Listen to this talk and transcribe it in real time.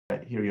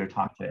hear your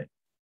talk today.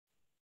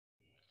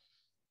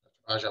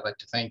 Raj, I'd like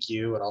to thank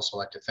you. I'd also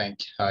like to thank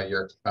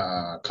your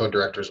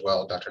co-director as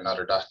well, Dr.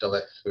 Nader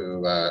Dahtale,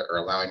 who are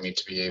allowing me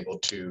to be able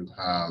to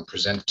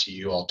present to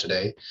you all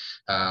today.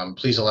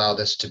 Please allow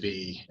this to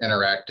be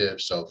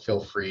interactive, so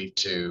feel free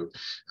to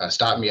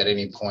stop me at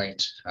any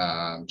point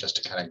just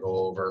to kind of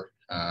go over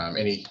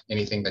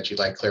anything that you'd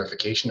like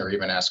clarification or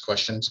even ask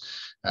questions.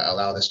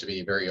 Allow this to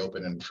be very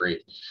open and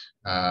free.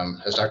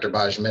 As Dr.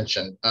 Baj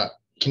mentioned,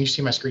 can you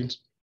see my screens?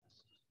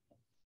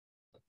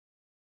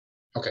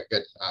 Okay,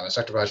 good. As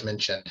Dr. Baj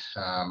mentioned,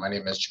 my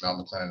name is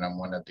Jamal McClendon. I'm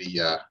one of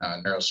the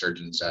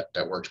neurosurgeons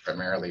that works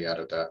primarily out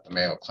of the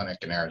Mayo Clinic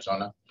in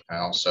Arizona. I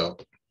also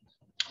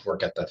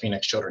work at the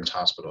Phoenix Children's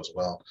Hospital as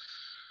well,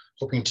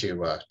 hoping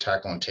to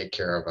tackle and take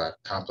care of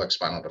complex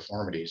spinal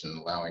deformities and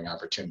allowing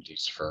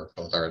opportunities for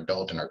both our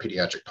adult and our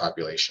pediatric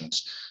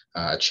populations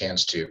a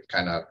chance to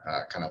kind of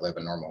live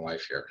a normal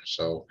life here.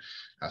 So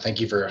thank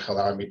you for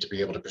allowing me to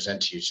be able to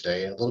present to you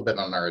today. A little bit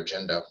on our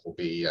agenda will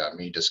be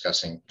me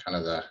discussing kind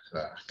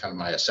of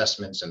my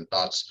assessments and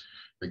thoughts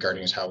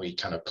regarding how we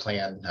kind of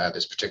plan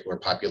this particular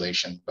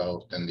population,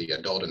 both in the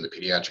adult and the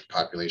pediatric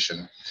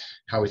population,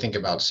 how we think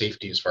about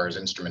safety as far as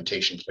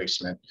instrumentation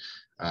placement,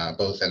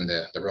 both in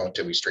the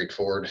relatively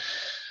straightforward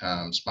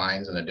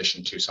spines, in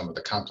addition to some of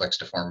the complex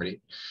deformity.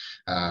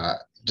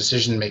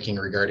 Decision-making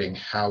regarding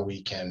how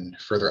we can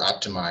further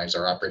optimize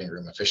our operating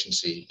room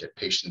efficiency, get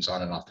patients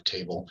on and off the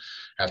table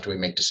after we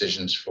make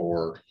decisions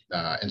for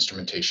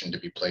instrumentation to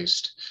be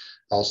placed.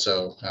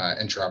 Also,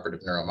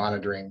 intraoperative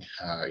neuromonitoring,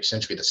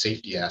 essentially the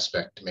safety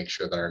aspect to make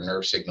sure that our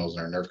nerve signals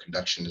and our nerve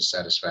conduction is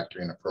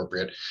satisfactory and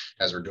appropriate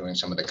as we're doing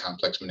some of the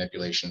complex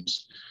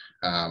manipulations.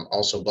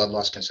 Also blood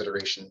loss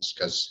considerations,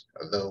 because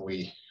although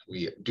we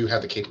do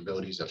have the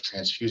capabilities of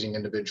transfusing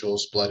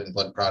individuals' blood and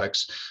blood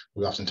products,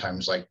 we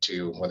oftentimes like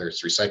to, whether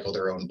it's recycle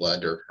their own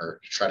blood or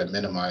try to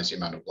minimize the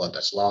amount of blood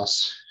that's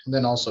lost, and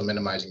then also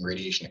minimizing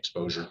radiation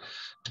exposure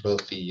to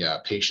both the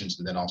patients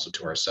and then also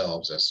to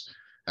ourselves as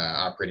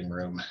operating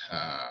room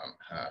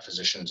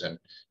physicians and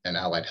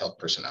allied health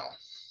personnel.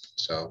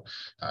 So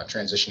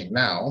transitioning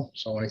now,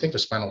 so when we think of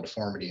spinal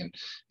deformity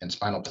and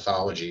spinal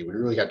pathology, we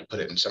really got to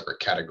put it in separate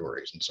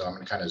categories. And so I'm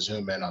going to kind of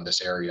zoom in on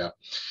this area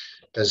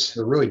because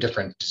they're really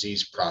different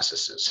disease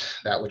processes.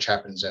 That which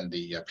happens in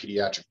the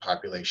pediatric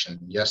population,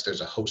 yes,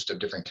 there's a host of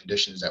different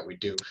conditions that we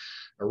do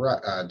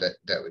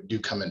that do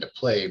come into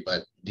play,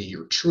 but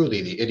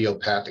truly the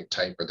idiopathic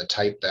type, or the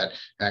type that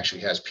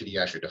actually has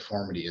pediatric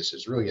deformity,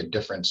 is really a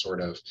different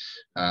sort of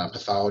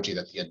pathology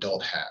that the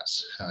adult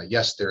has.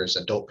 Yes, there is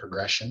adult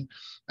progression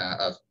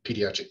of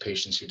pediatric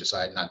patients who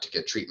decide not to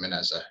get treatment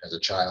as a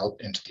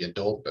child into the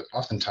adult, but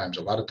oftentimes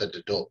a lot of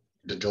the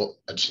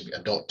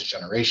adult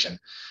degeneration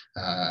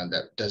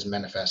that does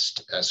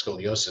manifest as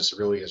scoliosis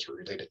really is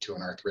related to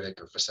an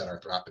arthritic or facet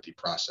arthropathy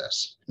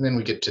process. And then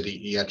we get to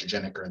the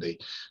iatrogenic, or the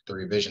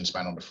revision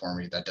spinal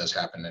deformity that does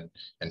happen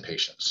in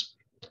patients.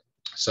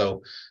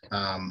 So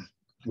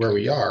where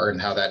we are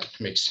and how that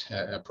makes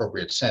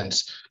appropriate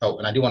sense. Oh,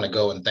 and I do want to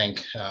go and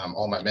thank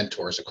all my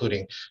mentors,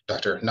 including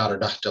Dr. Nader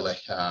Dahtale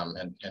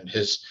and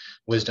his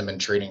wisdom and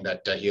training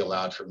that he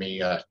allowed for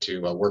me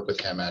to work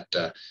with him at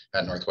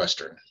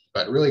Northwestern.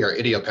 But really our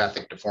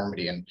idiopathic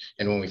deformity, and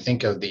when we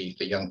think of the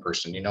young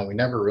person, you know, we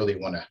never really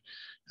want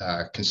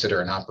to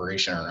consider an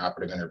operation or an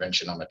operative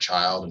intervention on a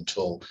child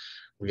until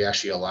we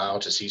actually allow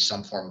to see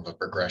some form of a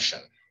progression.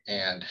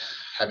 And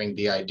having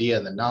the idea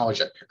and the knowledge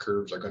that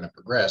curves are going to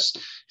progress,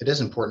 it is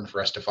important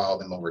for us to follow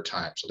them over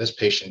time. So this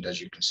patient,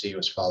 as you can see,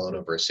 was followed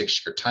over a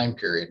 6-year time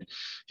period,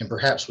 and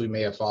perhaps we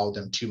may have followed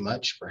them too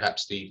much.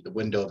 Perhaps the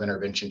window of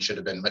intervention should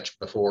have been much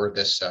before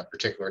this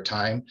particular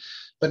time.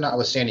 But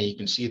notwithstanding, you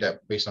can see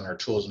that based on our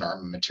tools and our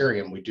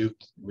armamentarium,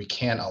 we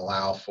can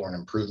allow for an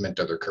improvement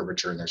of their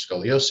curvature and their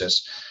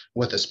scoliosis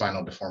with a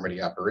spinal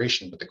deformity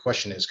operation. But the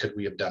question is, could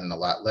we have done a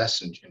lot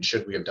less, and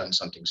should we have done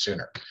something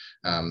sooner?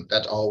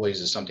 That always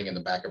is something in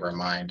the back of our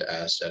mind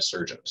as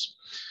surgeons.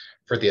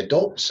 For the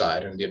adult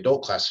side and the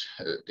adult class,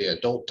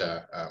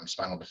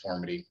 spinal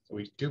deformity,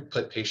 we do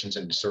put patients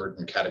into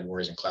certain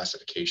categories and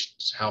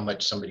classifications. How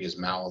much somebody is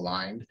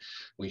malaligned.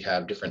 We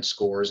have different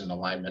scores and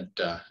alignment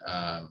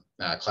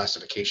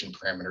classification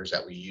parameters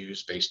that we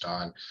use based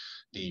on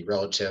the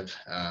relative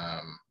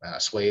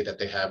sway that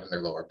they have in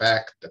their lower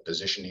back, the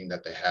positioning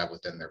that they have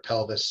within their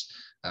pelvis,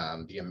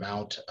 the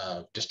amount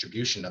of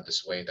distribution of the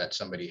sway that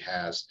somebody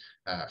has,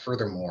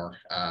 furthermore,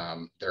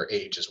 their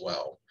age as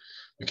well.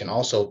 We can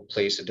also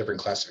place a different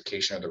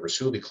classification, or the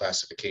Rasuli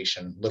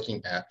classification,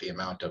 looking at the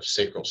amount of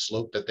sacral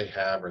slope that they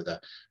have,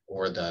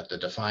 or the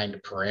defined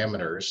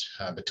parameters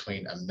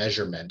between a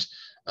measurement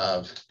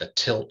of the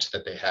tilt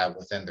that they have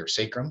within their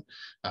sacrum,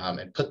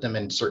 and put them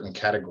in certain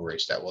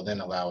categories that will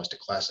then allow us to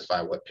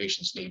classify what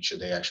patients need should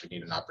they actually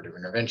need an operative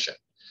intervention.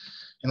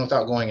 And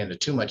without going into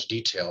too much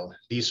detail,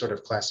 these sort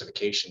of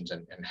classifications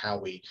and how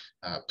we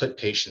put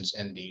patients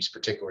in these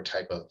particular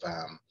type of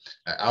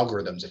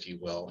algorithms, if you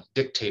will,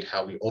 dictate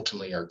how we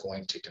ultimately are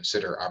going to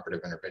consider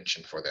operative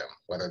intervention for them,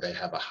 whether they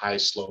have a high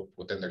slope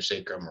within their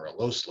sacrum or a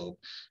low slope,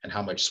 and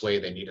how much sway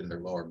they need in their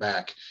lower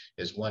back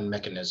is one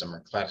mechanism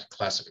or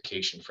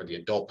classification for the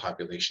adult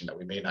population that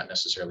we may not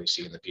necessarily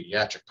see in the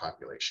pediatric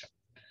population.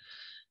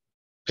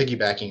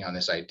 Piggybacking on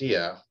this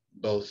idea,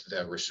 both the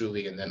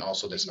Rasuli and then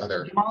also this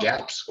other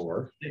gap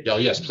score. Oh,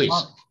 yes, please.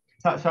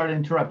 Sorry to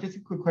interrupt. Just a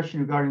quick question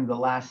regarding the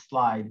last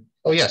slide.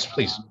 Oh, yes,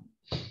 please.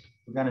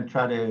 We're going to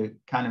try to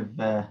kind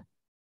of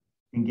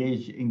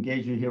engage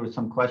you here with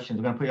some questions.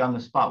 We're going to put you on the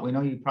spot. We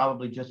know you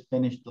probably just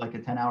finished like a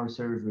 10-hour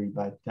surgery,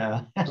 but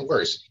no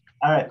worries.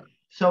 All right.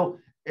 So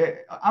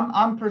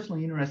I'm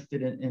personally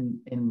interested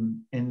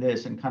in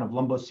this and kind of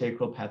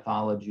lumbosacral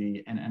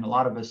pathology, and a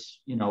lot of us,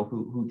 you know,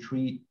 who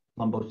treat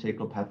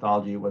lumbosacral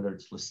pathology, whether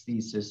it's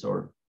listhesis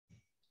or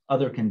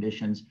other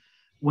conditions.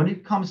 When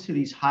it comes to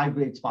these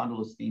high-grade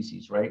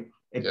spondylolistheses, right?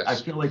 Yes. I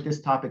feel like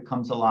this topic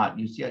comes a lot.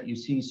 You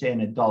see, say,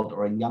 an adult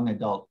or a young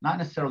adult, not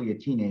necessarily a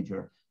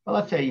teenager, but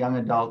let's say a young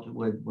adult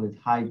with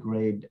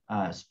high-grade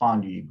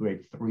spondy,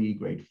 grade 3,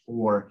 grade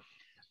 4.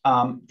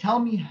 Tell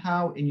me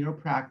how, in your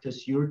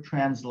practice, you're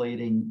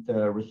translating the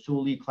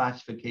Rasuli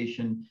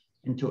classification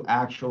into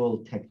actual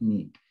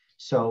technique.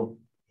 So,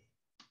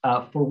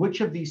 for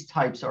which of these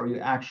types are you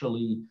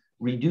actually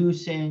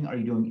reducing? Are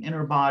you doing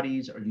inner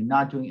bodies? Are you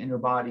not doing inner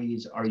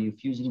bodies? Are you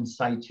fusing in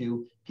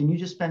situ? Can you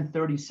just spend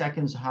 30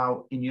 seconds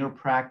how in your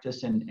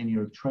practice and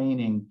your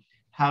training,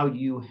 how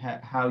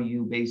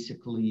you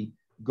basically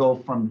go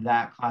from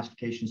that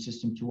classification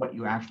system to what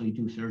you actually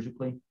do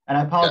surgically? And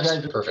I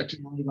apologize, yes, perfect.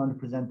 I'm only going to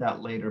present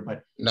that later,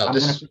 but no, I'm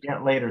going to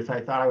forget later, so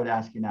I thought I would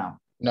ask you now.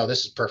 No,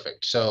 this is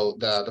perfect. So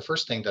the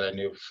first thing that I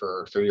knew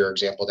for your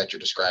example that you're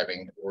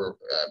describing, were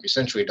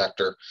essentially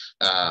Dr.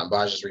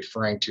 Baj is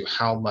referring to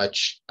how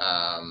much,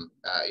 how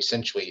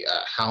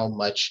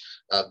much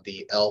of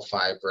the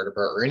L5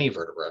 vertebra or any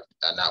vertebra,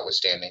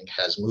 notwithstanding,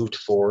 has moved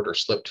forward or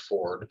slipped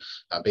forward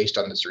based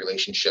on this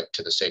relationship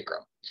to the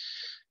sacrum.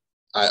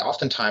 I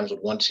oftentimes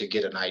would want to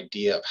get an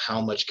idea of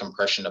how much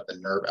compression of the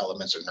nerve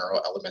elements or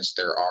neural elements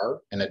there are,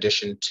 in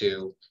addition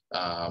to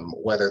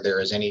whether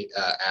there is any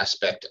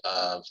aspect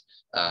of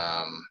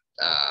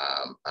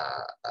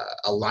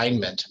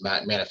alignment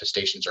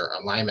manifestations or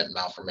alignment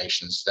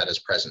malformations that is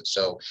present.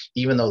 So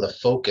even though the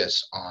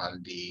focus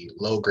on the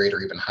low grade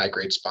or even high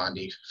grade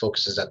spondy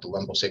focuses at the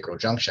lumbosacral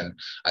junction,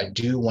 I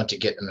do want to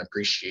get an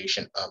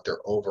appreciation of their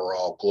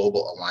overall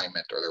global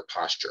alignment or their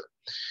posture.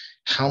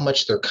 How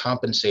much they're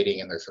compensating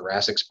in their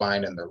thoracic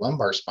spine and their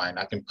lumbar spine,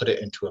 I can put it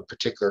into a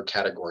particular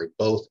category,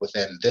 both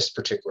within this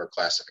particular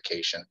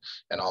classification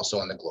and also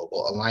in the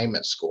global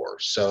alignment score.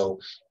 So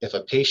if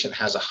a patient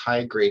has a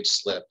high grade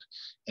slip,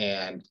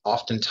 and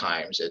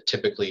oftentimes it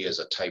typically is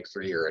a type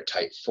 3 or a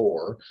type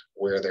 4,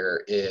 where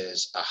there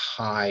is a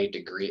high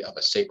degree of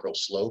a sacral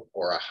slope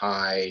or a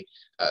high,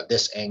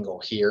 this angle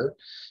here,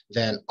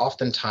 then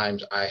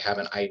oftentimes I have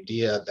an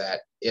idea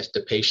that if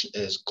the patient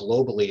is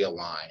globally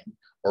aligned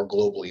or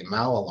globally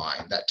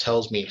malaligned, that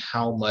tells me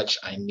how much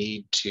I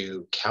need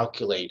to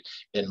calculate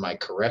in my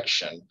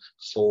correction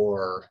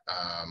for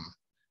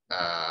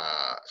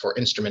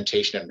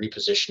instrumentation and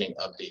repositioning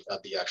of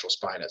the actual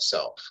spine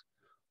itself.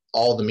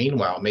 All the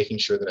meanwhile, making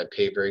sure that I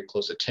pay very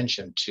close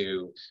attention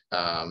to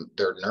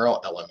their neural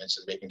elements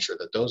and making sure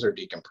that those are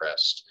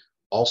decompressed.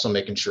 Also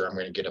making sure I'm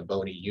going to get a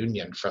bony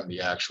union from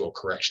the actual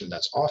correction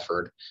that's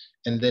offered,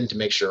 and then to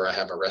make sure I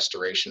have a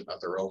restoration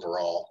of their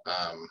overall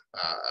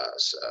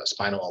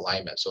spinal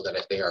alignment, so that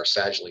if they are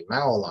sagittally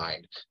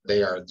malaligned,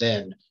 they are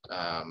then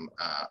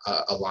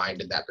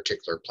aligned in that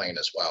particular plane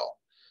as well.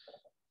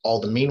 All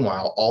the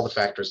meanwhile, all the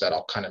factors that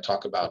I'll kind of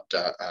talk about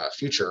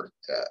future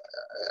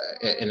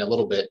in a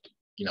little bit,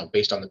 you know,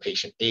 based on the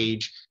patient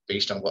age,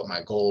 based on what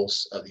my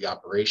goals of the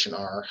operation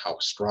are, how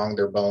strong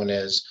their bone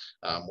is,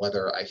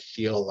 whether I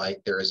feel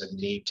like there is a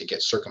need to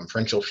get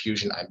circumferential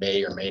fusion, I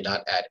may or may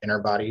not add inner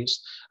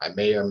bodies. I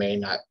may or may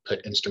not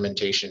put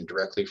instrumentation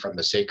directly from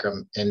the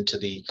sacrum into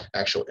the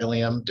actual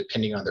ilium,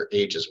 depending on their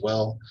age as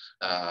well.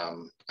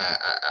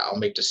 I'll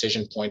make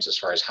decision points as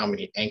far as how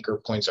many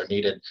anchor points are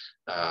needed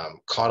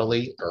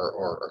caudally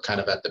or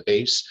kind of at the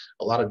base.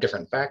 A lot of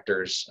different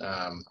factors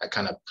I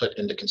kind of put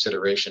into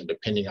consideration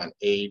depending on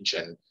age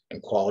and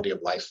quality of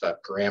life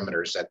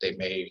parameters that they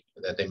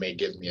may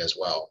give me as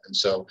well. And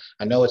so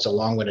I know it's a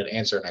long-winded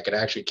answer, and I could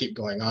actually keep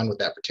going on with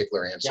that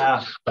particular answer.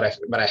 Yeah. But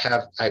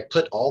I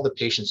put all the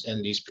patients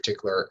in these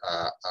particular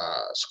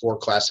score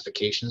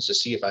classifications to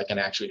see if I can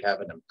actually have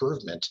an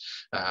improvement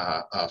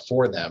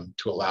for them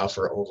to allow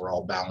for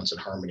overall balance and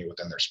harmony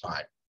within their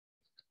spine.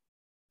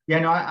 Yeah,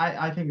 no,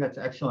 I think that's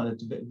excellent.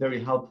 It's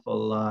very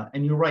helpful.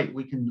 And you're right.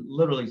 We can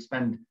literally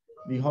spend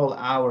the whole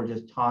hour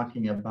just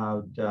talking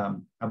about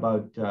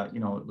you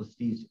know,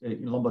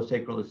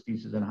 lumbosacral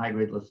listhesis and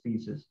high-grade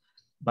listhesis.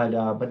 But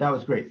that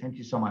was great. Thank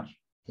you so much.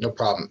 No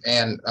problem.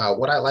 And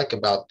what I like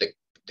about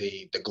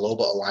the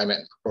global alignment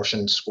and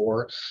proportion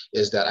score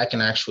is that I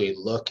can actually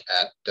look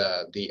at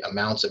the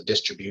amounts of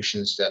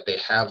distributions that they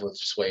have of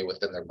sway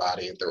within their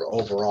body, their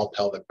overall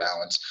pelvic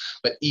balance.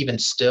 But even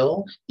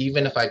still,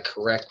 even if I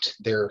correct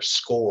their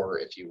score,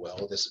 if you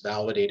will, this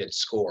validated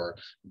score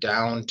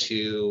down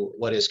to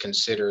what is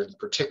considered,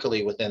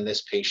 particularly within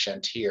this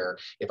patient here,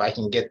 if I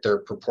can get their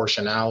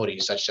proportionality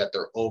such that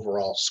their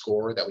overall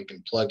score that we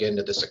can plug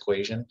into this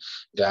equation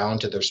down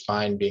to their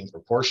spine being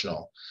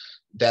proportional,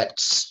 that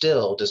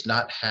still does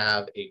not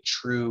have a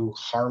true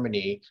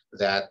harmony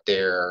that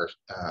their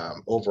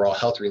overall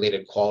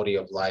health-related quality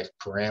of life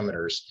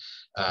parameters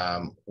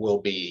will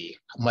be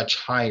much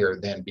higher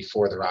than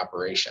before their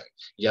operation.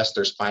 Yes,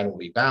 their spine will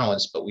be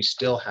balanced, but we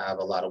still have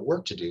a lot of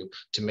work to do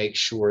to make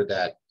sure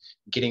that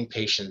getting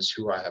patients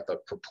who have a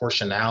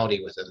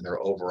proportionality within their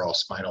overall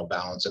spinal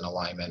balance and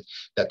alignment,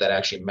 that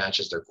actually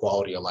matches their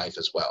quality of life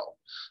as well.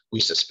 We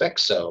suspect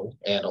so,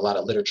 and a lot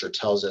of literature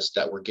tells us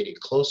that we're getting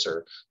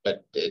closer,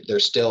 but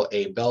there's still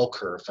a bell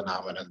curve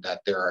phenomenon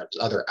that there are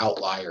other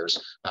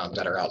outliers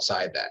that are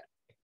outside that.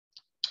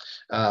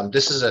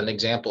 This is an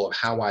example of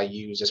how I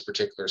use this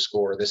particular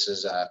score. This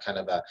is kind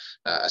of a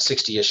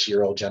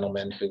 60-ish-year-old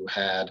gentleman who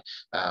had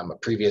a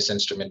previous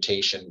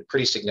instrumentation,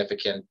 pretty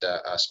significant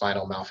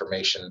spinal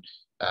malformation,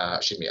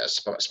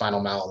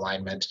 spinal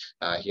malalignment.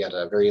 He had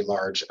a very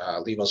large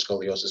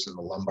levoscoliosis in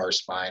the lumbar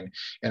spine.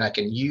 And I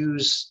can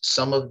use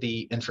some of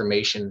the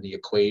information, the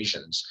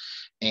equations,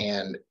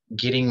 and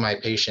getting my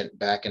patient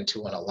back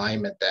into an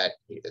alignment that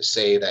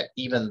say that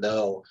even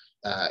though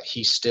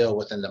he's still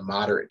within the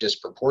moderate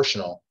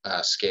disproportional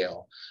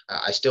scale,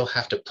 I still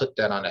have to put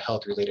that on a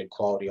health-related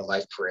quality of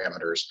life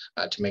parameters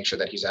to make sure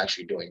that he's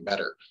actually doing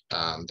better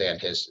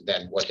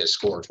than what his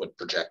scores would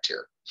project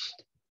here.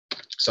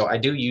 So I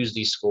do use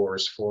these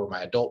scores for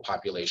my adult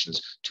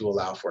populations to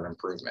allow for an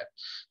improvement.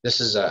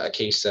 This is a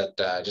case that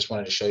I just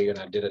wanted to show you, and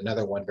I did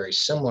another one very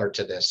similar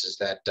to this, is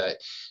that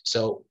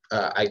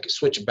I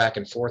switch back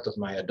and forth with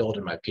my adult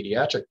and my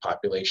pediatric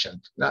population,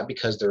 not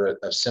because they're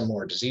a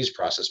similar disease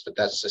process, but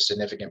that's a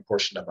significant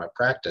portion of my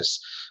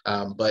practice.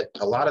 But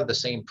a lot of the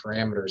same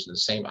parameters and the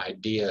same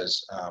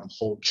ideas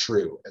hold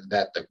true, and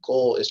that the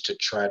goal is to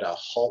try to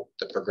halt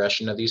the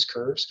progression of these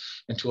curves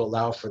and to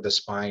allow for the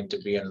spine to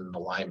be in an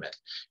alignment.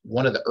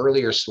 One of the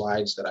earlier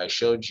slides that I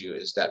showed you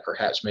is that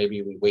perhaps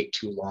maybe we wait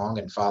too long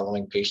in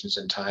following patients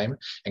in time.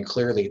 And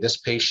clearly this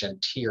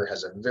patient here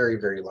has a very,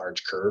 very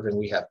large curve, and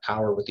we have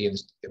power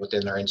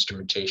within our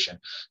instrumentation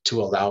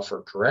to allow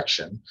for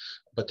correction.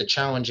 But the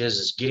challenge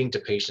is getting to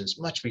patients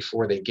much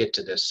before they get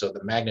to this. So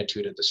the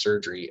magnitude of the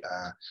surgery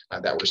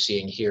that we're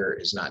seeing here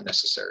is not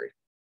necessary.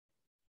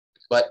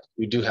 But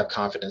we do have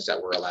confidence that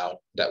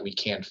that we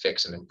can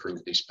fix and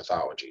improve these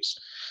pathologies.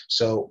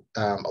 So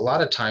a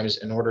lot of times,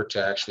 in order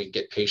to actually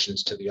get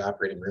patients to the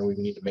operating room, we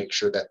need to make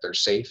sure that they're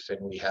safe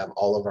and we have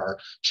all of our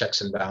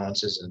checks and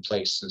balances in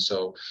place. And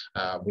so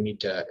we need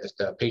to, if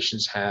the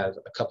patients have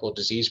a couple of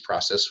disease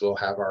process, we'll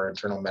have our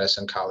internal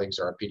medicine colleagues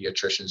or our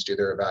pediatricians do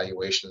their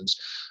evaluations.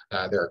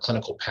 There are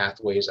clinical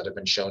pathways that have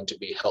been shown to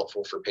be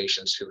helpful for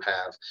patients who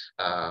have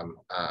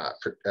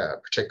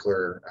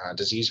particular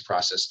disease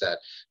process, that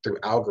through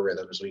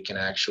algorithms, we can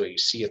actually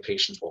see if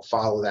patients will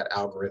follow that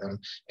algorithm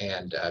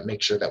and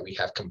make sure that we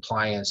have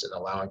compliance and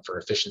allowing for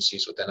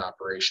efficiencies within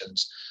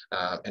operations,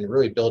 and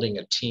really building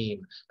a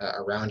team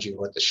around you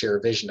with the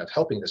shared vision of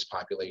helping this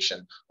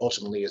population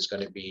ultimately is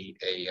going to be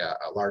a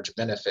large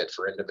benefit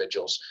for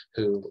individuals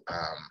who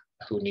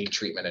need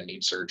treatment and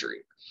need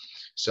surgery.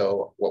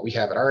 So what we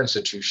have at our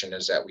institution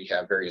is that we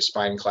have various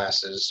spine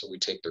classes. So we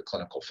take their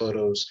clinical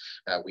photos,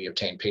 we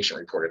obtain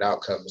patient-reported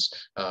outcomes,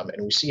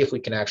 and we see if we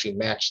can actually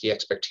match the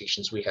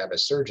expectations we have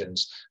as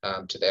surgeons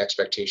to the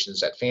expectations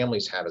that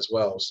families have as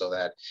well, so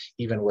that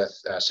even with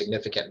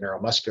significant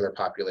neuromuscular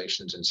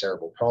populations and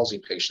cerebral palsy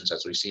patients,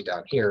 as we see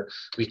down here,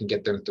 we can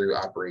get them through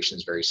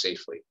operations very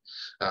safely.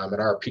 At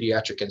our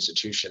pediatric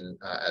institution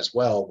as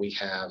well, we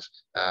have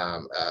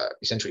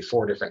essentially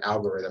 4 different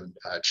algorithm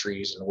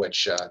trees in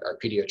which our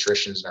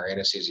pediatricians and our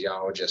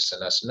anesthesiologists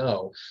and us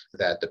know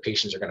that the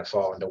patients are going to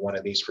fall into one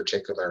of these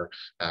particular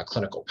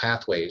clinical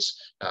pathways.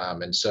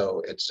 And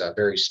so it's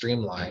very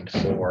streamlined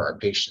for our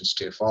patients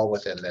to fall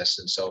within this.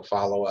 And so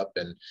follow up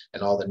and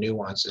all the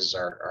nuances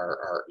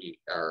are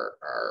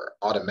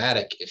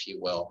automatic, if you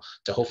will,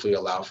 to hopefully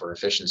allow for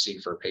efficiency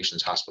for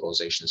patients'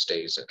 hospitalization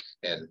stays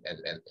and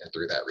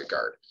through that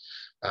regard.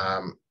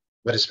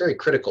 But it's very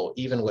critical,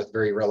 even with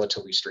very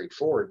relatively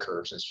straightforward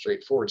curves and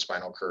straightforward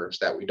spinal curves,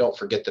 that we don't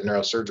forget the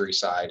neurosurgery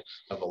side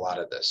of a lot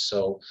of this.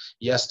 So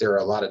yes, there are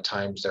a lot of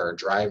times there are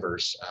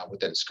drivers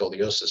within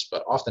scoliosis,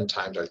 but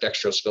oftentimes our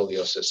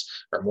dextroscoliosis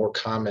are more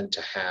common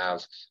to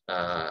have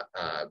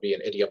be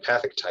an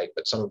idiopathic type,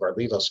 but some of our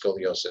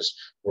levoscoliosis,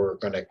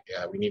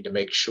 we need to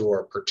make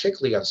sure,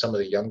 particularly on some of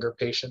the younger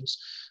patients,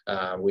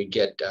 we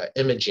get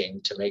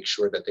imaging to make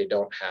sure that they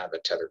don't have a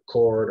tethered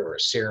cord or a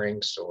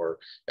syrinx or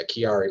a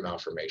Chiari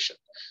malformation.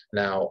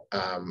 Now,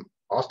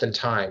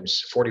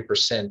 oftentimes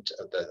 40%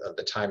 of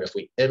the time, if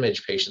we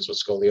image patients with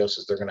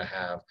scoliosis, they're going to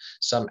have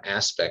some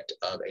aspect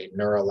of a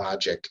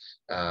neurologic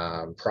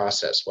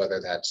process, whether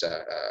that's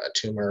a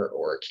tumor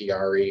or a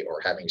Chiari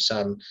or having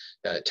some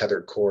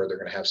tethered cord. They're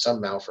going to have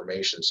some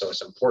malformation. So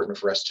it's important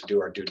for us to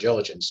do our due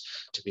diligence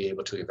to be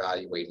able to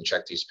evaluate and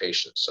check these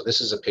patients. So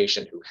this is a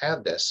patient who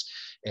had this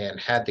and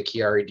had the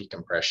Chiari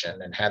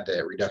decompression and had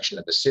the reduction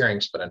of the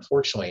syrinx, but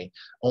unfortunately,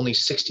 only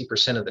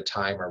 60% of the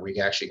time are we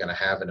actually going to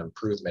have an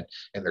improvement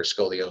in their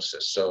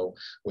scoliosis. So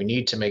we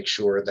need to make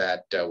sure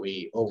that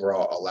we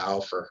overall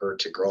allow for her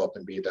to grow up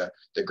and be the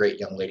great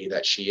young lady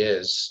that she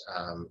is,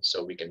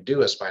 so we can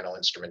do a spinal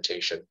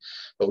instrumentation.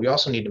 But we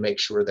also need to make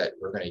sure that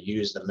we're going to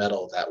use the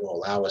metal that will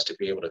allow us to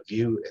be able to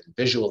view and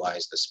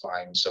visualize the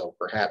spine. So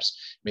perhaps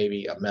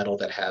maybe a metal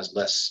that has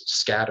less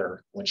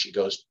scatter when she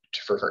goes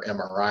for her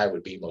MRI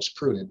would be most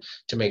prudent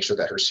to make sure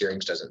that her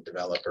syrinx doesn't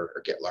develop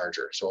or get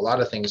larger. So a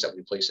lot of things that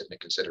we place into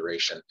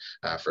consideration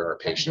for our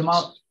patients.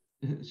 Jamal,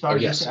 sorry.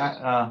 Oh, yes.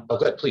 Oh,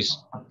 good, please.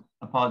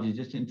 Apologies,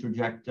 just to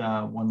interject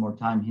one more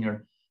time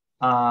here.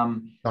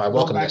 No, I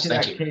welcome this.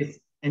 Thank you. Case,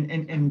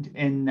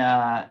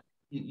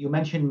 you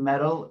mentioned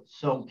metal.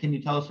 So can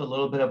you tell us a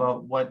little bit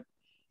about what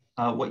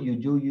you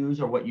do use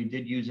or what you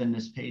did use in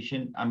this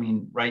patient? I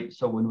mean, right,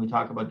 so when we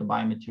talk about the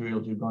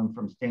biomaterials, you're going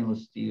from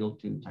stainless steel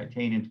to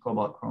titanium to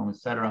cobalt chrome, et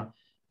cetera.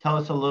 Tell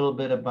us a little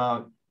bit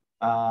about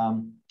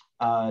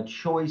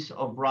choice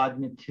of rod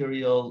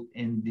material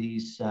in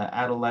these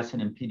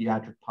adolescent and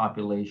pediatric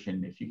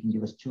population. If you can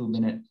give us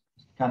 2-minute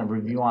kind of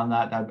review on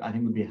that, I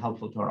think would be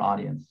helpful to our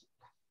audience.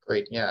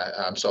 Great,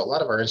 yeah. So a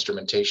lot of our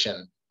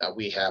instrumentation,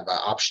 we have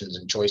options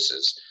and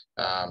choices.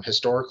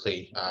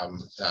 Historically,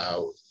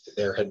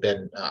 there had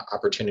been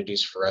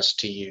opportunities for us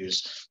to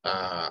use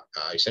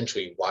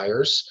essentially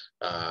wires,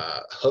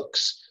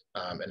 hooks,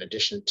 in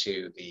addition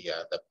to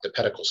the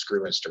pedicle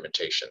screw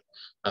instrumentation.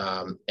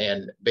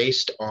 And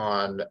based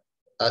on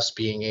us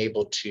being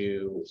able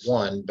to,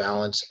 one,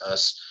 balance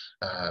us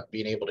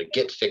being able to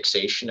get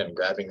fixation and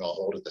grabbing a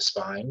hold of the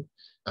spine,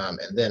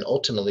 and then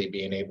ultimately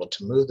being able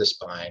to move the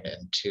spine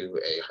into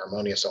a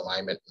harmonious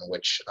alignment in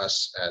which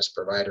us as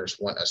providers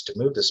want us to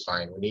move the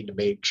spine, we need to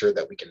make sure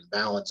that we can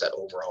balance that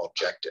overall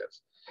objective.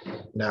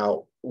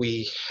 Now,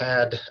 we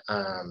had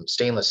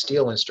stainless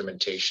steel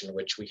instrumentation,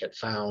 which we had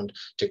found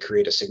to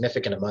create a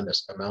significant amount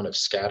of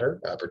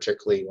scatter,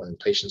 particularly when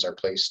patients are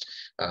placed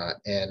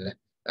in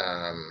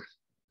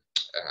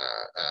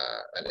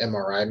an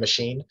MRI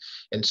machine.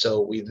 And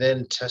so we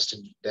then tested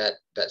that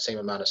same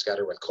amount of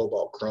scatter with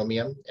cobalt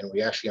chromium, and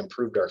we actually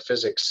improved our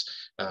physics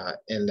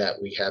in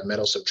that we have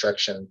metal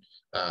subtraction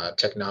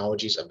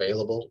technologies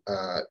available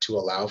to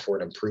allow for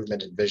an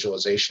improvement in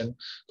visualization.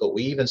 But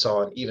we even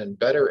saw an even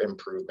better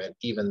improvement,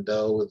 even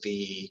though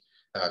the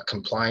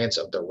compliance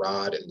of the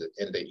rod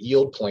and the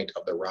yield point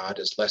of the rod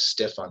is less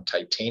stiff on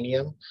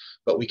titanium,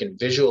 but we can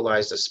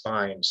visualize the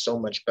spine so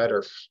much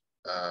better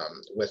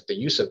with the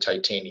use of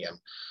titanium.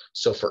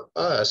 So for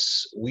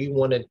us, we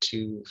wanted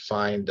to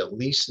find the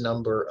least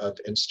number of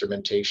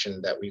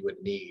instrumentation that we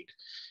would need,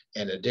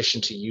 in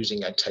addition to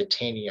using a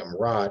titanium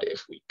rod,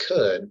 if we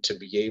could, to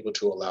be able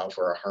to allow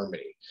for a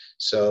harmony.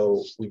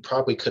 So we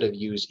probably could have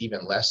used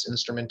even less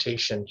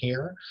instrumentation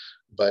here,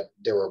 but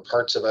there were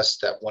parts of us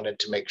that wanted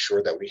to make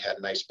sure that we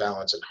had nice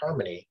balance and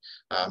harmony.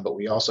 But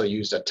we also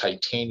used a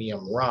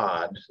titanium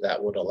rod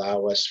that would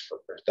allow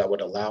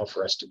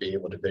for us to be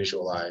able to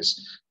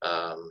visualize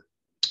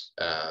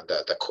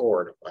the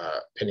cord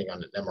pinning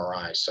on an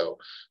MRI. So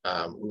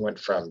we went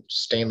from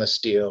stainless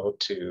steel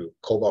to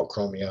cobalt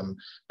chromium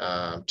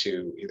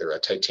to either a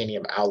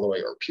titanium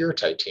alloy or pure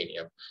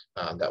titanium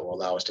that will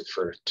allow us to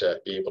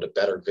be able to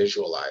better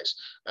visualize.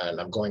 And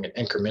I'm going in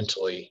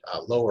incrementally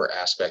lower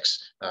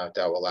aspects that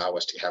will allow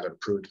us to have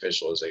improved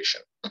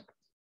visualization.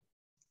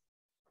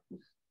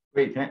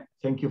 Great,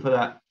 thank you for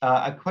that.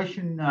 A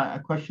question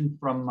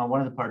from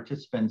one of the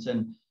participants,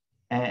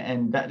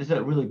 and that is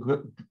a really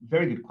good,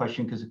 very good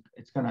question, because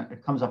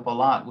it comes up a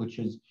lot, which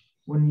is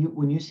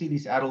when you see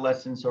these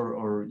adolescents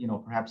or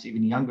perhaps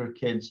even younger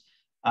kids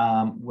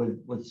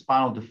with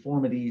spinal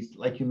deformities,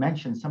 like you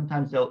mentioned,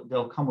 sometimes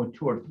they'll come with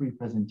 2 or 3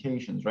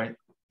 presentations, right?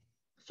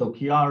 So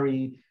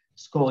Chiari,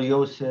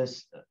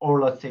 scoliosis,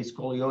 or let's say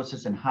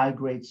scoliosis and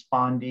high-grade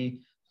spondy,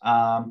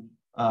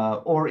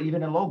 or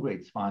even a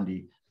low-grade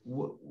spondy.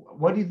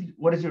 What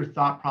is your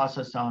thought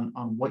process on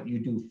what you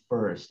do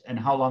first, and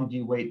how long do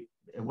you wait?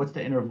 What's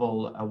the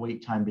interval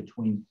wait time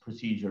between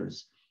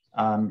procedures?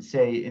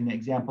 Say in the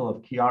example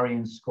of Chiari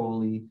and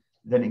scoli,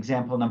 then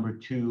example number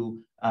 2,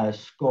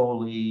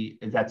 scoli,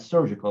 that's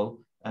surgical,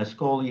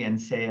 scoli and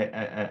say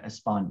a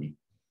spondy,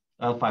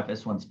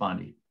 L5S1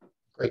 spondy.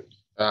 Great.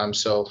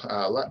 So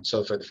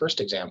for the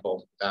first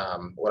example,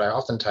 what I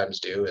oftentimes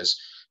do is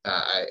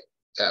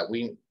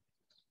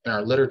in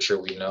our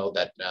literature, we know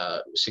that a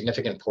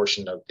significant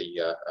portion of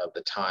the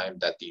time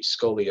that the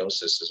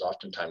scoliosis is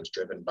oftentimes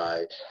driven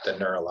by the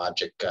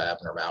neurologic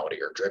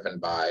abnormality, or driven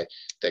by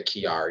the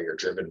Chiari, or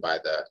driven by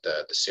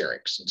the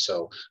syrinx. And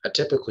so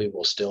typically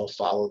we'll still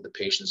follow the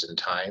patients in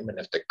time. And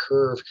if the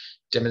curve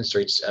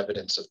demonstrates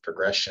evidence of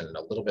progression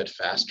a little bit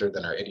faster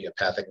than our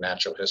idiopathic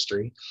natural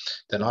history,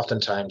 then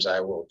oftentimes I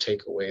will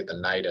take away the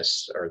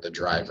nidus or the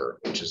driver,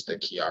 which is the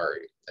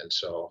Chiari. And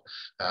so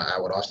I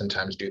would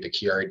oftentimes do the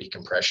Chiari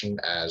decompression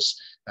as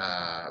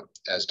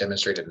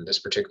demonstrated in this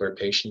particular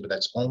patient, but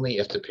that's only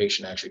if the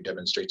patient actually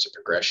demonstrates a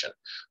progression,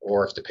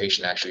 or if the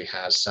patient actually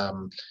has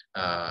some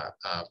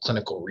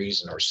clinical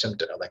reason or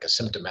symptom, like a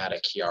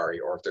symptomatic Chiari,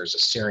 or if there's a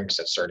syrinx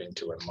that's starting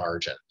to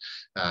enlargen.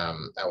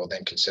 I will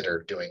then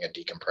consider doing a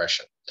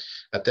decompression.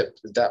 At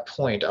that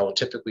point, I will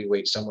typically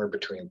wait somewhere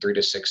between 3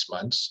 to 6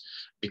 months,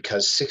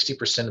 because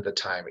 60% of the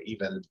time,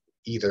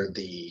 either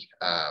the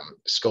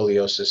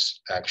scoliosis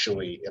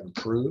actually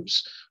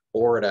improves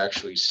or it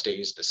actually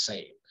stays the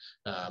same.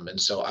 And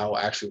so I'll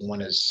actually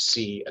want to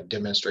see a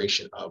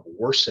demonstration of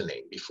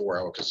worsening before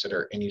I will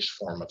consider any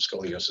form of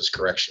scoliosis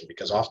correction,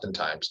 because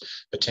oftentimes,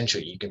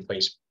 potentially, you can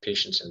place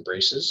patients in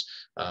braces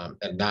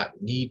and not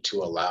need to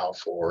allow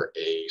for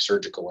a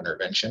surgical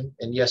intervention.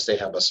 And yes, they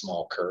have a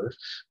small curve,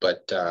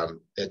 but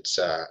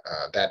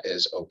that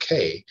is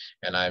okay.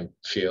 And I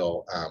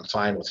feel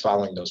fine with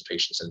following those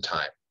patients in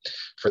time.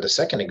 For the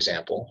second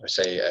example,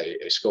 say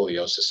a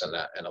scoliosis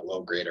and a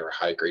low grade or a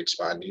high grade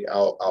spondy,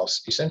 I'll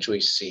essentially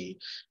see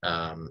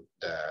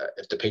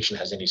if the patient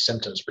has any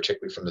symptoms,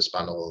 particularly from the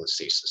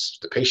spondylolisthesis. If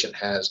the patient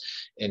has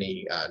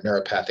any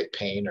neuropathic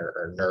pain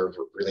or nerve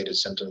related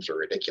symptoms or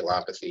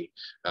radiculopathy,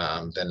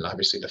 then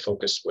obviously the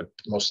focus would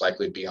most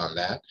likely be on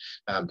that.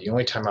 The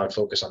only time I would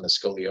focus on the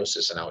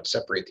scoliosis and I would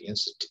separate the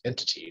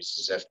entities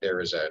is if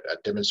there is a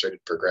demonstrated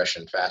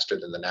progression faster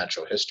than the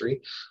natural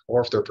history,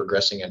 or if they're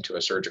progressing into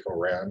a surgical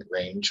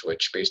range,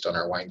 which based on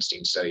our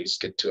Weinstein studies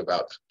get to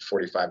about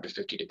 45 to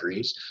 50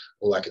 degrees.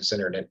 Will I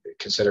consider an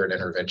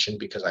intervention,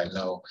 because I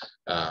know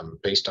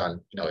based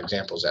on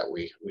examples that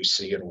we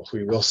see and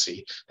we will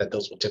see that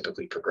those will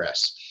typically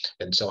progress.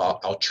 And so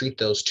I'll treat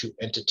those two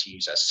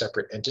entities as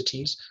separate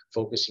entities,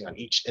 focusing on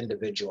each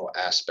individual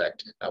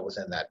aspect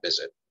within that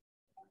visit.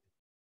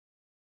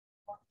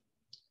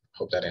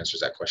 Hope that answers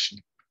that question.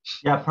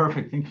 Yeah,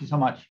 perfect. Thank you so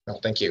much. No,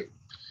 thank you.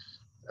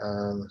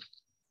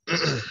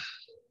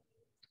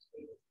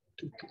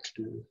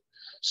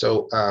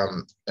 So,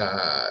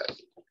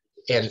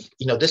 and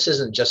this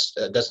isn't just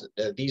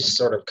these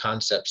sort of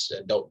concepts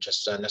don't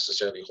just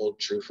necessarily hold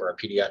true for our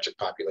pediatric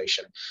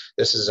population.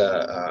 This is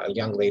a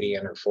young lady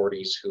in her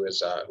 40s who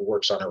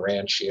works on a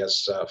ranch. She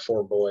has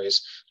 4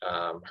 boys.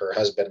 Her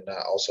husband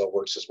also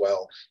works as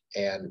well.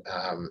 And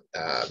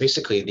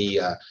basically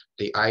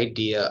the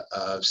idea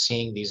of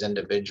seeing these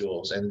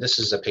individuals, and this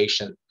is a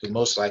patient who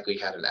most likely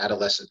had an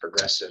adolescent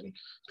adult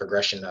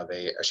progression of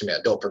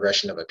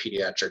a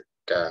pediatric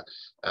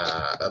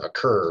of a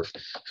curve,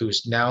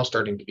 who's now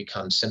starting to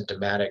become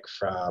symptomatic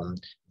from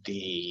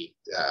the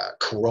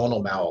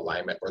coronal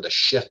malalignment, or the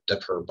shift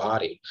of her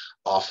body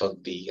off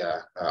of the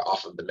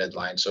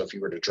midline. So if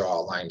you were to draw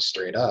a line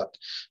straight up,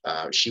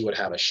 she would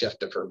have a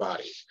shift of her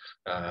body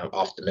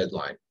off the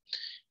midline.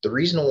 The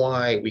reason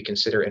why we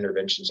consider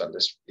interventions on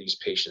these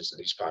patients and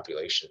these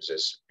populations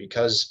is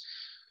because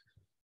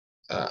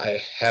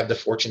I have the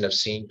fortune of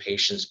seeing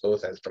patients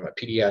both from a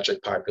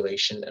pediatric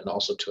population and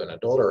also to an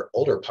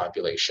older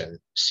population,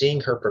 seeing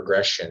her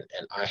progression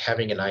and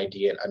having an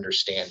idea and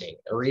understanding,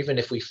 or even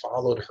if we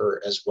followed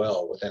her as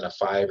well within a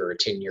 5 or a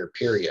 10-year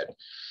period,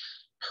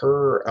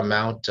 her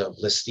amount of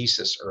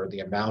listhesis, or the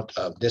amount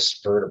of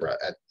this vertebra,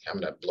 I'm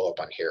going to blow up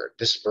on here,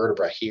 this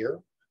vertebra here,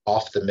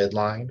 off the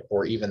midline,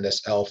 or even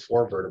this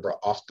L4 vertebra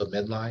off the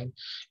midline,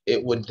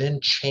 it would then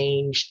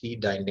change the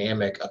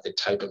dynamic of the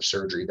type of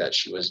surgery that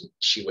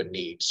she would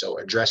need. So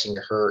addressing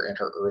her in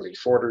her early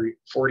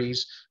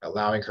 40s,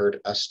 allowing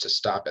us to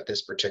stop at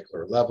this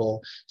particular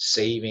level,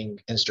 saving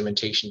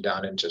instrumentation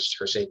down into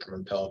her sacrum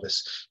and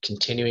pelvis,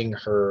 continuing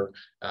her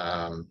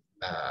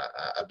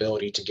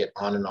ability to get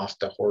on and off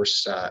the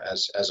horse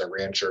as a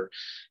rancher.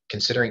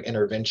 Considering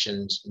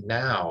interventions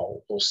now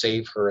will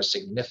save her a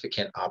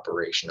significant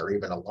operation, or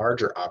even a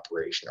larger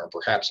operation, or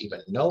perhaps even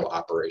no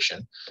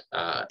operation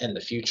in the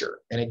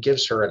future. And it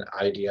gives her an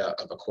idea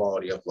of a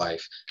quality of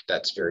life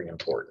that's very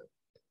important.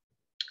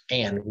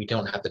 And we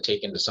don't have to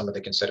take into some of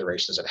the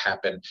considerations that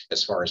happen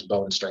as far as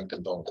bone strength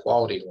and bone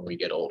quality when we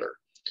get older.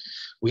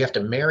 We have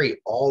to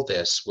marry all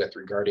this with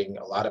regarding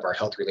a lot of our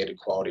health-related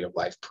quality of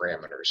life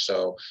parameters.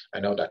 So I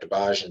know Dr.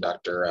 Baj and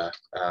Dr.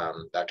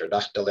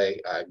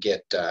 Dahtale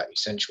get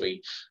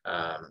essentially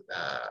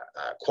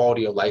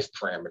quality of life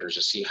parameters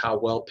to see how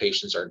well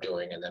patients are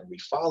doing, and then we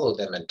follow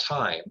them in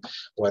time,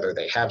 whether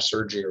they have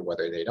surgery or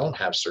whether they don't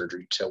have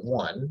surgery, to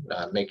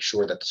make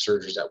sure that the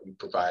surgeries that we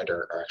provide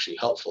are actually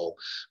helpful,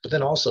 but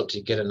then also to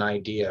get an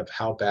idea of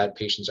how bad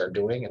patients are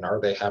doing and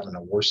are they having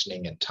a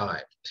worsening in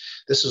time.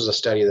 This was a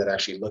study that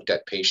actually looked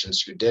at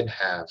patients who did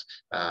have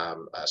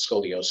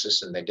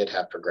scoliosis and they did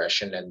have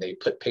progression, and they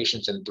put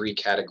patients in 3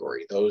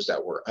 categories: those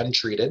that were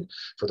untreated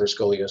for their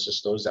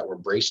scoliosis, those that were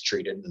brace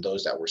treated, and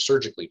those that were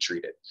surgically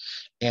treated.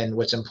 And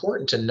what's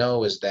important to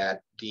know is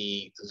that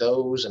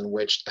those in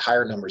which, the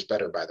higher number is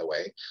better, by the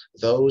way,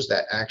 those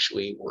that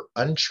actually were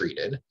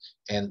untreated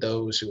and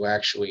those who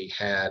actually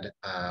had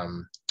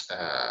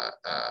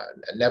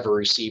never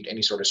received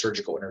any sort of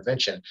surgical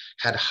intervention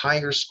had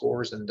higher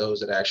scores than those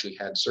that actually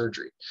had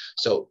surgery.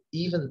 So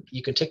even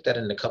you can take that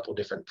in a couple of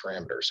different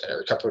parameters or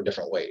a couple of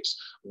different ways.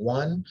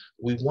 One,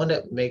 we want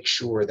to make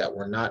sure that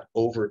we're not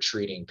over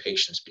treating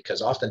patients,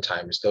 because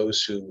oftentimes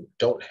those who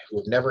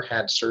have never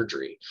had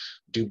surgery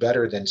do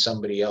better than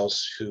somebody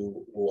else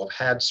who will have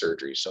had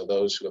surgery. So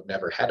those who have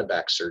never had a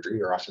back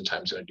surgery are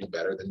oftentimes going to do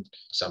better than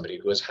somebody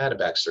who has had a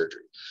back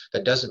surgery.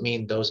 That doesn't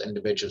mean those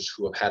individuals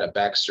who have had a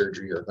back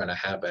surgery are going to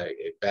have a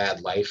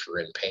bad life or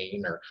in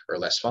pain or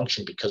less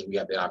function, because we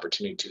have the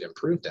opportunity to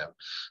improve them.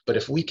 But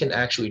if we can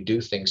actually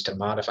do things to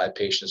modify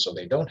patients so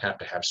they don't have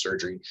to have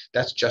surgery,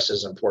 that's just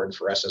as important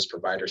for us as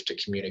providers to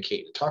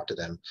communicate and talk to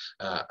them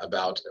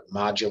about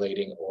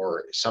modulating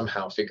or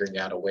somehow figuring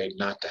out a way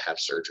not to have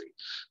surgery.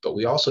 But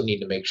we also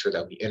need to make sure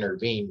that we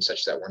intervene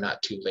such that we're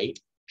not too late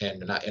and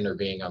not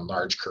intervening on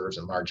large curves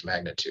and large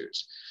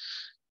magnitudes.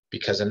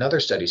 Because another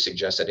study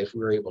suggests that if we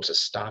were able to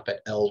stop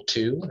at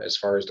L2 as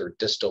far as their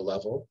distal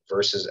level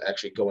versus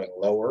actually going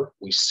lower,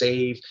 we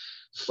save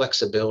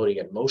flexibility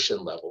and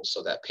motion levels,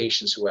 so that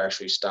patients who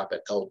actually stop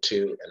at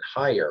L2 and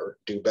higher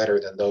do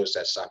better than those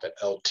that stop at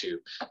L2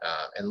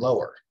 and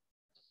lower.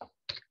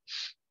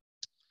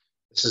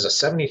 This is a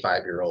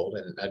 75-year-old,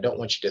 and I don't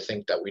want you to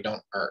think that we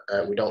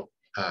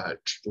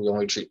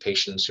only treat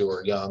patients who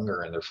are young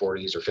or in their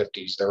 40s or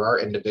 50s. There are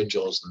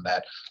individuals in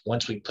that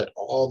once we put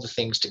all the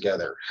things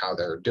together, how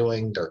they're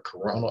doing, their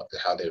coronal,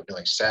 how they're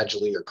doing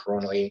sagittally or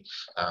coronally,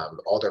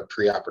 all their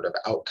preoperative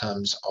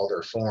outcomes, all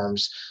their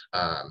forms,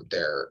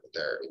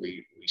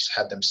 we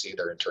had them see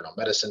their internal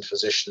medicine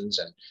physicians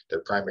and their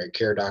primary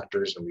care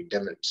doctors, and we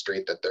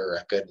demonstrate that they're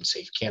a good and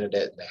safe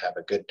candidate and they have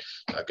a good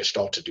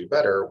gestalt to do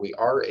better. We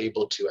are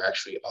able to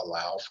actually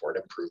allow for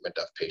an improvement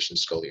of patient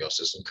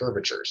scoliosis and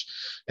curvatures.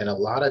 And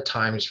a lot of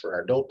times for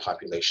our adult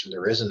population,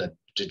 there isn't a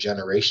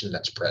degeneration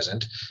that's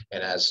present.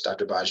 And as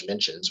Dr. Baj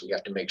mentions, we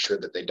have to make sure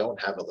that they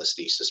don't have a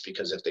listhesis,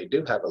 because if they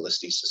do have a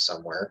listhesis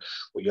somewhere,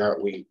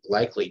 we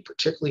likely,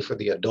 particularly for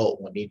the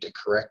adult, will need to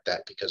correct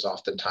that, because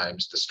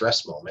oftentimes the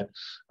stress moment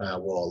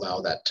will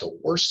allow that to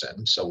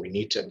worsen. So we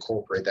need to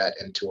incorporate that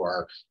into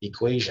our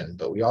equation.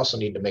 But we also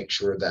need to make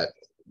sure that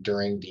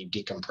during the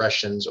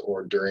decompressions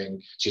or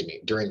during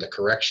the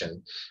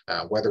correction,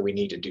 whether we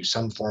need to do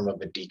some form of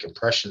a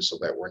decompression so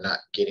that we're not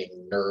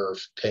getting nerve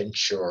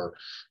pinch or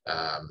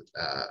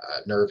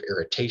nerve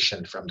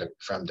irritation from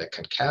the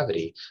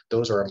concavity,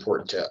 those are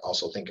important to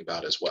also think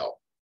about as well.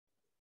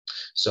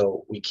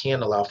 So we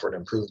can allow for an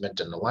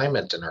improvement in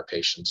alignment in our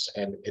patients,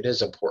 and it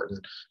is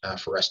important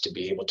for us to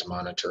be able to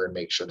monitor and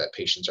make sure that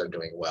patients are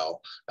doing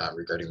well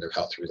regarding their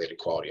health-related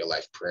quality of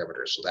life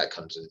parameters. So that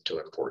comes into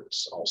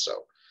importance also.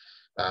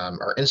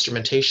 Our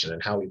instrumentation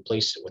and how we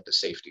place it with the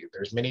safety.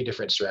 There's many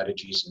different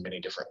strategies and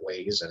many different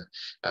ways, and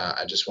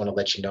I just want to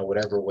let you know,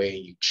 whatever way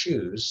you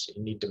choose,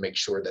 you need to make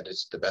sure that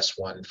it's the best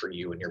one for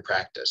you and your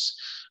practice.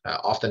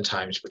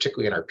 Oftentimes,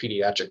 particularly in our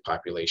pediatric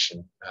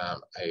population,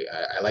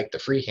 I like the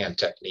freehand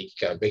technique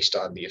based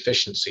on the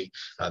efficiency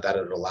that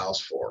it allows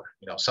for.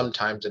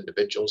 Sometimes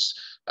individuals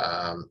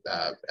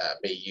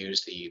may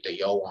use the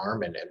yo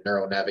arm and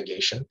neuro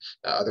navigation.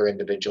 Other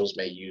individuals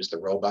may use the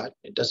robot.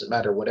 It doesn't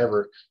matter,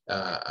 whatever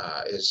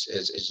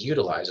is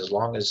utilized, as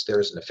long as there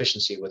is an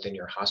efficiency within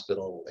your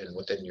hospital and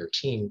within your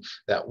team,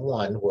 that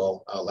one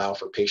will allow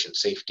for patient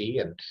safety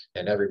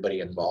and everybody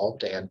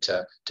involved, and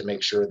to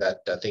make sure that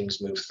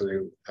things move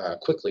through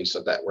quickly,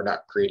 so that we're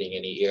not creating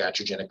any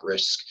iatrogenic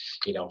risk,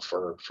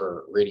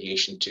 for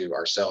radiation to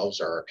ourselves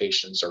or our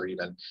patients, or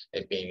even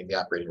it being in the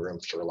operating room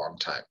for a long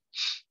time.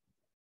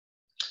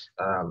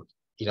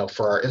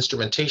 For our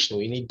instrumentation,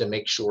 we need to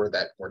make sure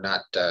that we're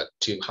not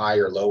too high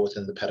or low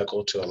within the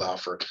pedicle to allow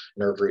for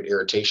nerve root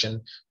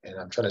irritation. And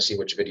I'm trying to see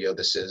which video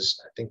this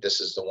is. I think this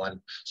is the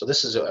one. So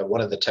this is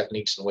one of the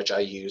techniques in which I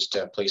use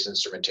to place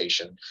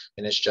instrumentation.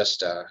 And it's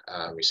just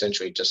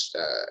essentially just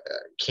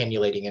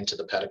cannulating into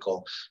the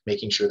pedicle,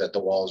 making sure that the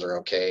walls are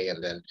okay,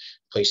 and then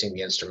placing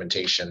the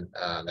instrumentation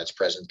that's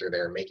present through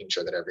there, making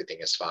sure that everything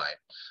is fine.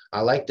 I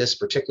like this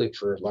particularly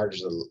for a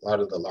lot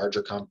of the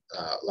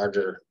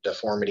larger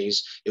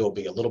deformities. It will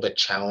be a little bit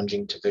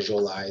challenging to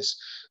visualize.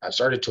 I've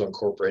started to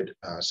incorporate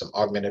some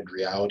augmented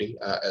reality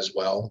as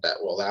well, that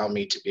will allow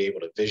me to be able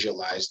to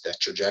visualize the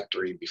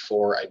trajectory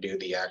before I do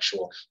the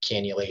actual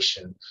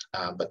cannulation.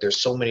 But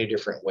there's so many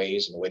different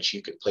ways in which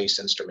you can place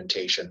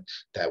instrumentation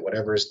that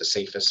whatever is the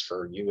safest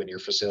for you and your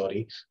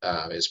facility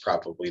is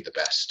probably the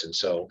best. And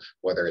so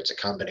whether it's a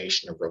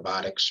combination of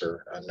robotics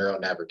or neural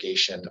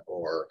navigation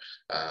or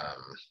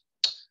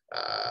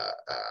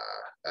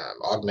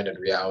augmented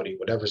reality,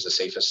 whatever's the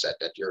safest set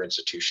at your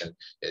institution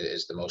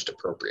is the most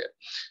appropriate.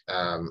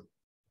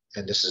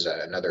 And this is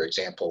another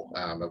example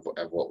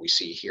of what we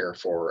see here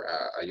for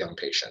a young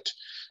patient.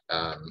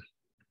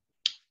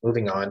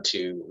 Moving on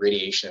to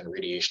radiation and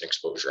radiation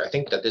exposure. I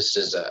think that this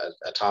is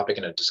a topic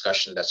and a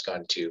discussion that's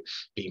going to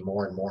be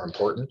more and more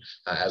important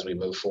as we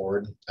move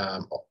forward.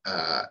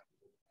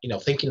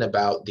 thinking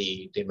about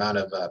the amount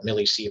of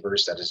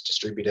millisieverts that is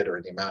distributed,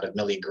 or the amount of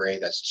milligray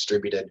that's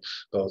distributed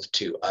both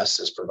to us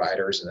as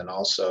providers and then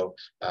also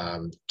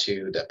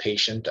to the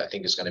patient, I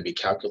think is going to be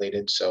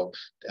calculated. So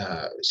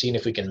seeing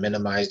if we can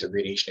minimize the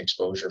radiation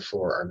exposure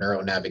for our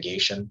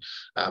neuronavigation.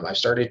 I've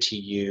started to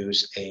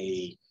use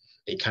a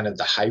kind of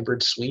the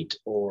hybrid suite,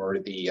 or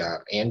the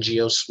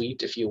angio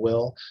suite, if you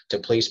will, to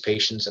place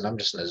patients. And I'm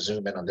just going to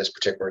zoom in on this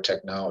particular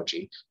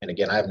technology. And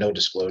again, I have no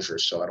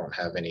disclosures, so I don't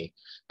have any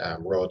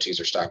royalties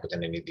or stock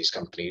within any of these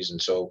companies.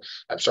 And so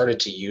I've started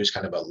to use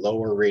kind of a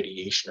lower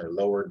radiation or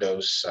lower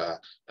dose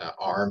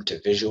arm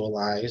to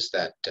visualize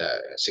that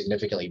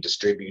significantly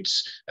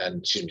distributes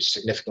and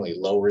significantly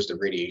lowers the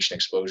radiation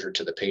exposure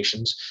to the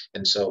patients.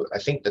 And so I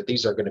think that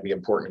these are going to be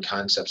important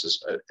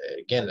concepts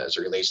again, as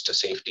it relates to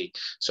safety,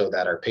 so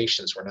that our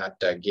patients, we're not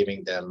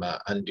giving them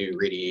undue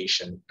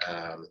radiation,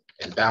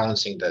 and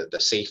balancing the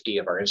safety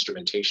of our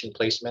instrumentation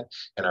placement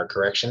and our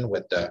correction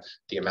with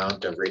the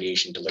amount of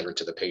radiation delivered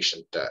to the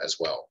patient as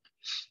well.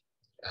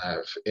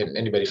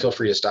 Anybody, feel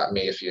free to stop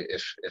me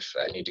if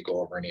I need to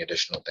go over any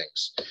additional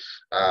things.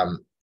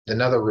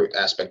 Another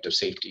aspect of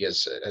safety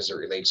as it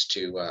relates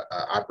to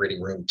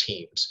operating room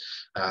teams.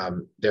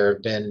 There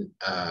have been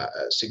a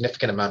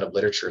significant amount of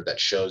literature that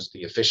shows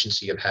the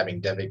efficiency of having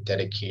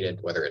dedicated,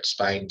 whether it's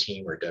spine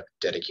team or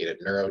dedicated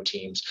neuro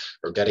teams,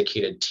 or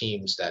dedicated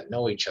teams that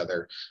know each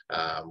other,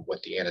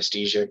 with the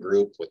anesthesia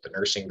group, with the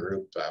nursing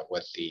group,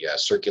 with the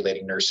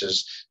circulating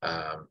nurses,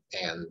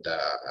 and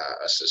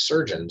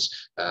surgeons,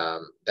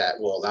 that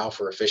will allow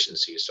for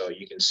efficiency. So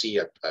you can see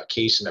a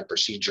case and a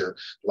procedure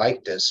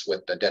like this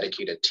with the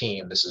dedicated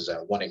team. This is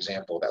one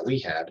example that we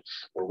had,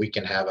 where we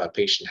can have a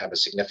patient have a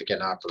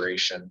significant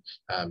operation,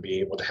 be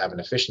able to have an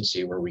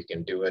efficiency where we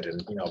can do it in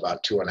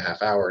about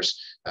 2.5 hours,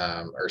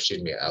 or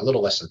excuse me, a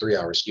little less than 3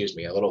 hours,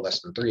 a little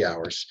less than 3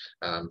 hours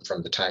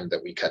from the time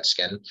that we cut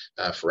skin,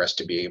 for us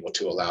to be able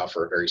to allow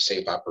for a very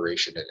safe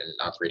operation and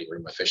operating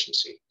room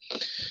efficiency.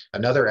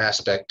 Another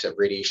aspect of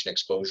radiation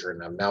exposure,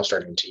 and I'm now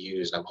starting to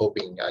use, and I'm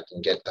hoping I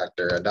can get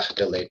Dr.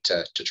 Dahdaleh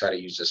to try to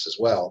use this as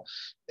well,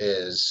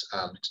 is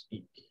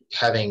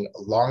having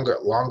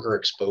longer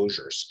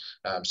exposures.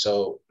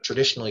 So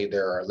traditionally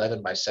there are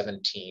 11 by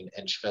 17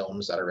 inch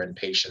films that are in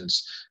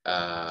patients,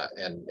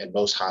 and in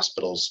most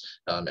hospitals,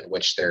 in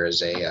which there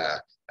is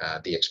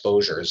the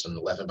exposure is an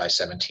 11 by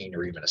 17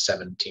 or even a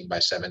 17 by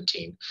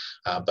 17.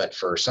 But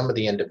for some of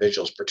the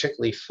individuals,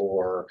 particularly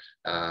for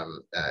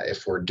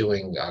if we're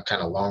doing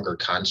kind of longer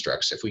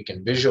constructs, if we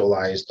can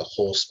visualize the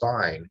whole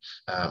spine,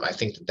 I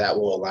think that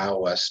will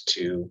allow us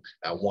to,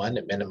 one,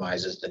 it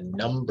minimizes the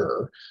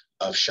number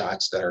of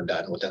shots that are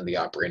done within the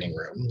operating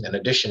room. In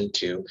addition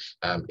to,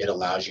 it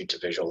allows you to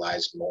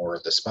visualize more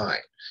of the spine.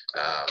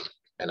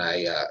 And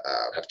I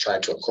have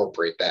tried to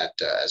incorporate that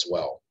as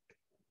well.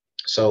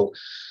 So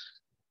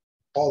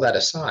all that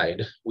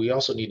aside, we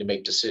also need to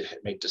make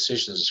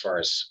decisions as far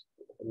as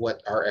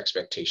what our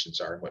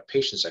expectations are and what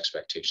patients'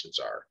 expectations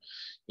are.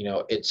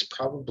 It's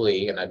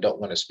probably, and I don't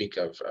want to speak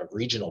of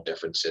regional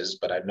differences,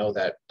 but I know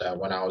that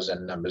when I was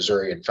in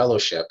Missouri in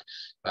fellowship,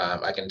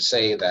 I can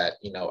say that,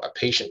 a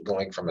patient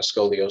going from a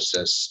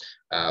scoliosis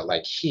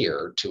like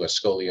here to a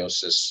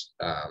scoliosis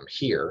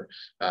here,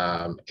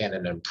 and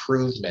an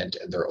improvement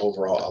in their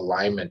overall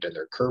alignment and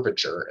their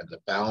curvature and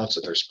the balance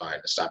of their spine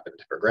to stop the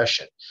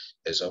progression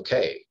is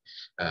okay.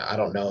 I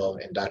don't know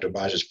in Dr.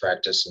 Baj's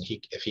practice, and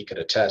if he could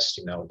attest,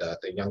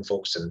 the young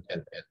folks in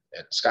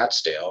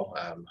Scottsdale,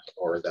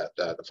 or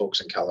the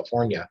folks in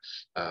California,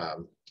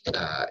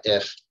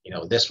 if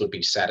this would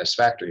be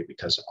satisfactory,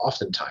 because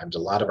oftentimes a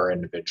lot of our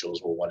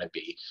individuals will want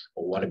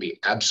to be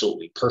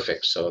absolutely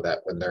perfect, so that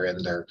when they're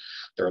in their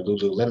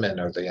Lululemon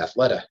or the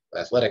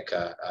athletic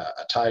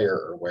attire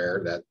or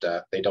wear,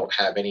 that they don't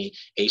have any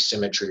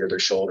asymmetry, or their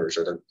shoulders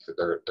or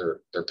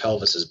their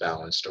pelvis is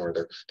balanced, or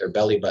their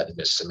belly button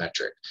is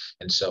symmetric.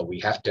 And so we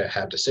have to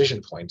have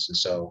decision points. And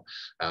so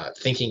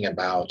thinking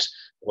about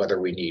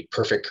whether we need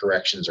perfect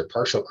corrections or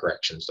partial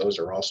corrections, those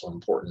are also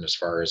important as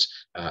far as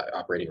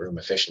operating room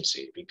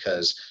efficiency,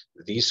 because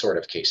these sort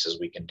of cases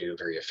we can do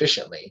very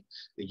efficiently.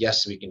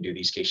 Yes, we can do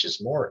these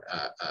cases more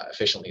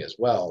efficiently as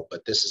well,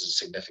 but this is a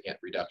significant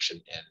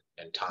reduction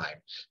in time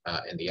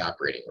in the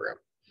operating room.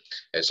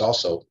 It's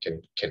also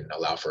can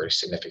allow for a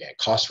significant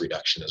cost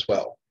reduction as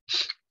well.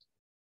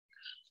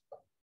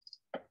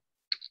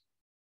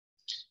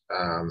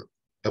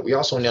 But we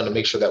also need to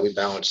make sure that we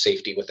balance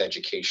safety with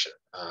education.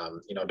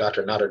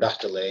 Dr. Nader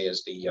Dahdaleh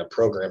is the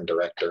program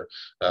director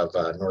of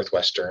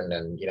Northwestern,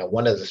 and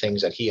one of the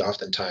things that he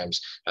oftentimes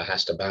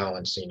has to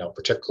balance,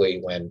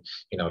 particularly when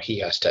he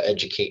has to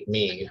educate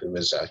me, who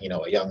is a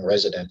young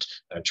resident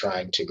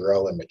trying to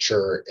grow and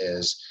mature,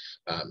 is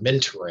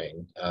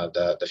mentoring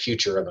the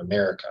future of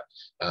America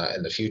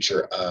and the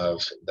future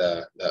of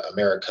the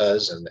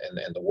Americas and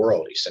the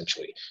world,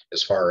 essentially,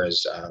 as far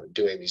as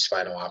doing these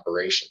spinal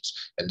operations.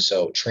 And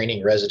so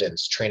training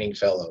residents, training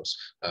fellows,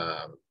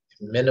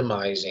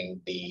 minimizing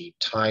the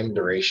time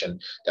duration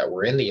that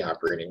we're in the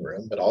operating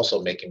room, but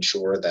also making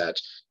sure that,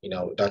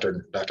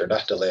 Dr.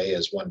 Dahdaleh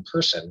is one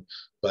person,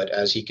 But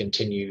as he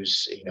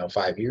continues,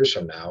 5 years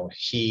from now,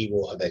 he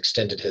will have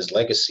extended his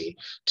legacy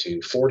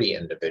to 40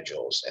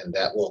 individuals, and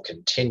that will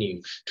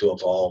continue to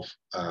evolve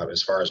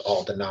as far as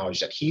all the knowledge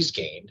that he's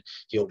gained,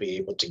 he'll be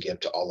able to give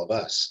to all of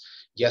us.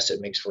 Yes,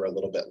 it makes for a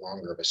little bit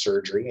longer of a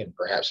surgery and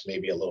perhaps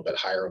maybe a little bit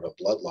higher of a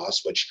blood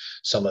loss, which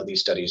some of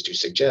these studies do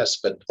suggest,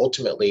 but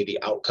ultimately the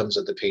outcomes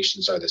of the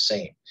patients are the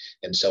same.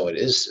 And so it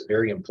is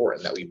very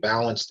important that we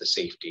balance the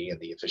safety and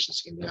the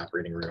efficiency in the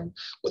operating room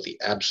with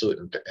the absolute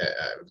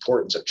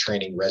importance of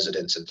training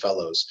residents and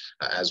fellows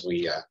as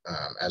we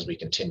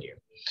continue.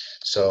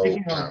 So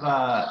speaking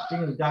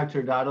of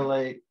Dr.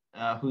 Dadale,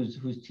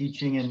 who's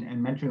teaching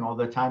and mentoring all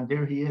the time,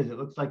 there he is. It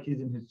looks like he's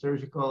in his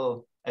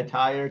surgical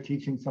attire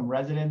teaching some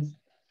residents.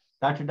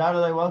 Dr.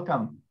 Dadale,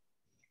 welcome.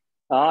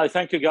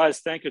 Thank you,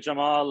 guys. Thank you,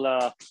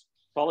 Jamal.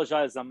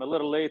 Apologize, I'm a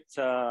little late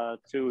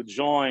to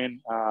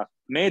join.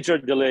 Major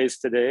delays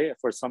today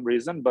for some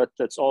reason, but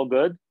it's all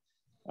good.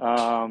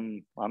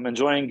 I'm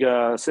enjoying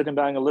sitting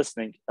back and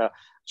listening.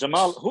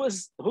 Jamal,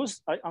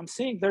 I'm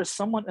seeing there's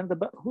someone in the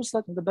back. Who's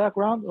that in the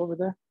background over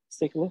there? Let's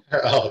take a look.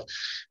 Oh,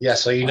 yeah.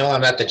 So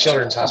I'm at the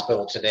Children's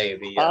Hospital today.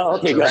 The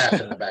giraffe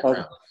in the background.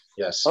 Okay.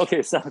 Yes.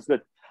 Okay, sounds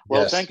good.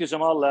 Well, yes. Thank you,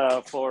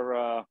 Jamal,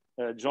 for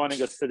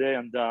joining us today.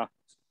 And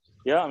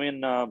yeah, I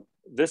mean,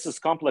 this is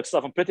complex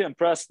stuff. I'm pretty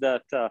impressed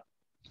that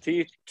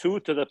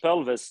T2 to the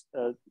pelvis,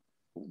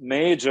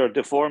 major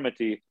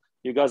deformity,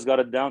 you guys got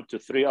it down to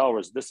 3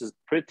 hours. This is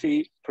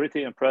pretty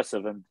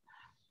impressive, and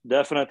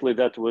definitely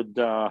that would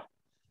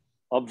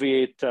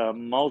obviate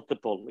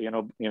multiple,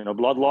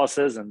 blood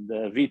losses and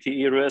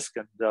VTE risk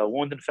and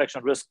wound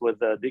infection risk with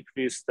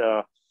decreased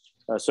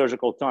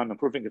surgical time,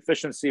 improving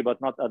efficiency, but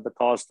not at the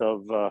cost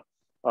of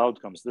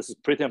outcomes. This is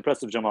pretty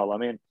impressive, Jamal. I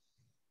mean,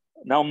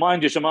 now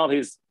mind you, Jamal,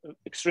 he's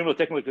extremely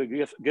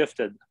technically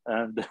gifted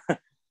and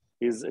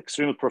he's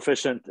extremely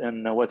proficient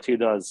in what he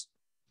does.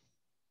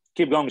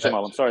 Keep going,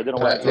 Jamal. I'm sorry, I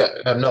didn't want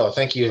to. No,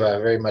 thank you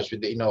very much.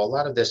 A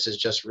lot of this is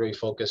just really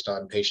focused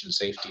on patient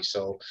safety.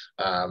 So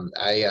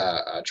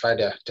I try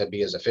to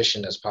be as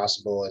efficient as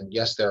possible. And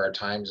yes, there are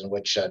times in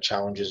which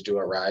challenges do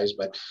arise,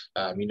 but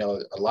a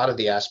lot of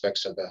the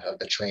aspects of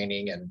the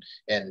training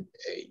and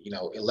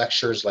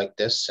lectures like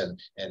this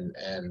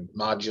and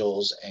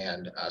modules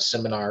and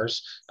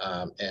seminars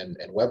and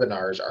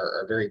webinars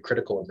are very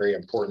critical and very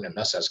important in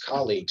us as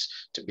colleagues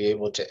to be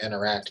able to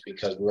interact,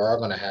 because we are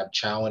going to have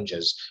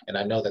challenges. And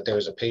I know that there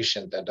was a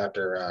patient that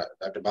Dr.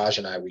 Baj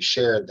and I, we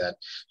shared that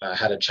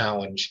had a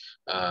challenge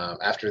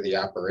after the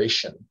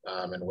operation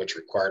and which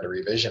required a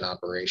revision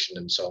operation.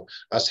 And so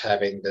us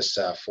having this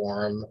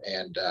forum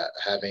and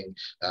having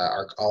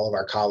all of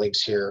our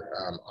colleagues here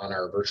on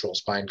our virtual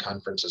spine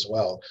conference as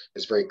well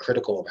is very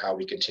critical of how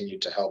we continue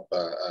to help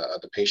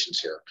the patients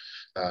here.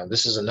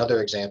 This is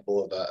another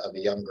example of a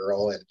young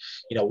girl,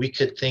 and we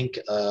could think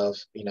of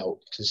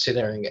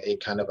considering a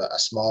kind of a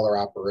smaller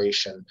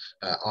operation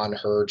on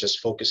her, just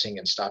focusing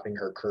and stopping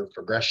her curve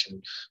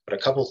progression. But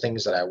a couple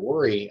things that I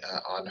worry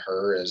on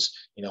her is,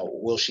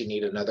 will she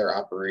need another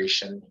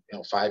operation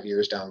 5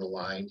 years down the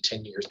line,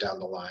 10 years down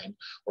the line,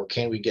 or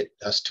can we get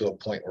us to a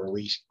point where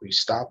we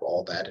stop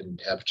all that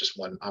and have just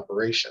one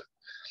operation?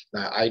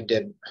 Now, I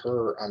did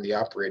her on the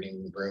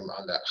operating room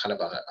on that kind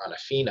of on a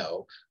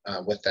pheno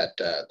with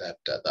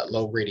that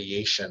low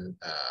radiation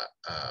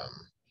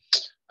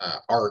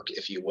arc,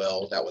 if you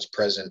will, that was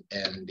present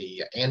in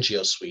the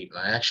angio suite. And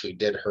I actually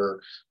did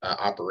her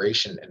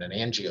operation in an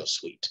angio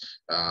suite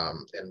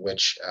in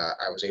which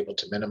I was able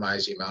to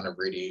minimize the amount of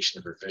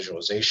radiation for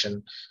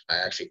visualization. I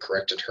actually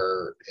corrected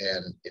her.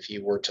 And if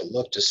you were to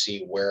look to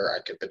see where I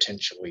could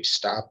potentially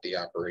stop the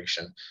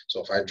operation,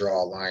 so if I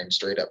draw a line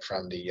straight up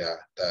from the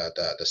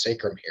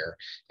sacrum here,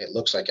 it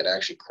looks like it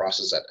actually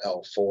crosses at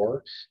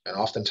L4. And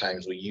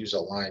oftentimes we use a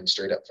line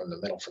straight up from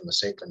the middle from the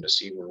sacrum to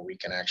see where we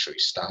can actually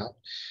stop.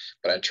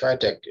 But I tried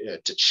to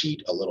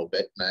cheat a little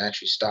bit, and I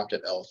actually stopped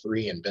at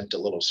L3 and bent a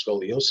little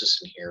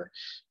scoliosis in here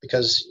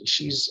because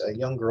she's a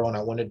young girl, and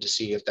I wanted to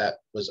see if that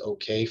was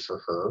okay for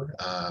her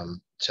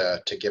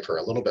to give her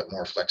a little bit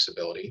more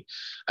flexibility.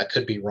 I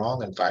could be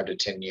wrong in 5 to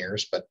 10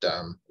 years, but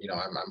I'm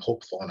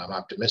hopeful and I'm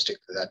optimistic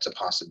that that's a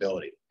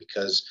possibility,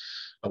 because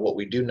what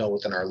we do know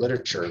within our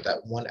literature,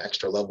 that one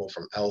extra level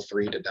from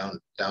L3 to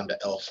down to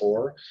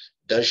L4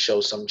 does show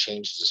some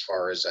changes as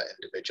far as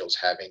individuals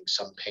having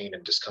some pain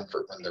and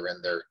discomfort when they're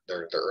in their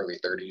early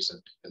 30s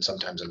and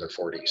sometimes in their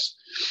 40s.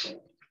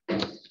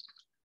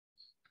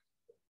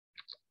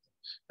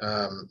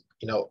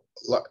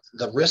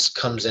 The risk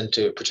comes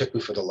into,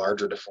 particularly for the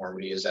larger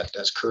deformity, is that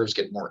as curves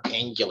get more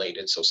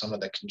angulated, so some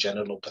of the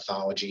congenital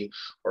pathology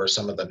or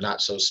some of the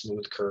not so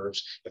smooth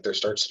curves, if there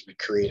starts to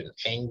create an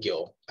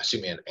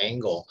assuming an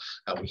angle,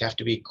 we have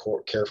to be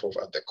careful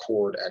of the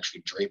cord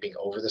actually draping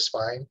over the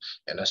spine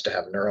and us to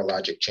have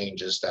neurologic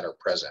changes that are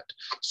present.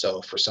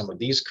 So for some of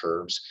these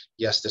curves,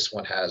 yes, this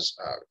one has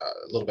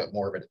a little bit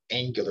more of an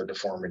angular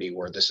deformity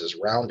where this is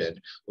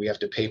rounded. We have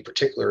to pay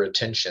particular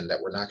attention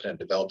that we're not going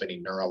to develop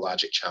any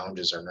neurologic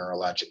challenges or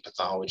neurologic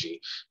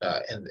pathology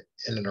in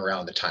and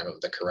around the time of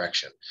the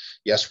correction.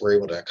 Yes, we're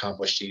able to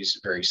accomplish these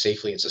very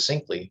safely and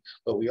succinctly,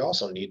 but we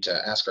also need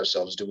to ask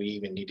ourselves, do we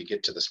even need to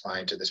get to the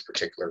spine to this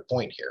particular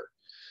point here?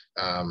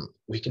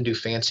 We can do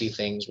fancy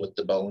things with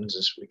the bones,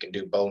 as we can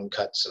do bone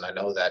cuts. And I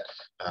know that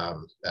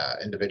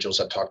individuals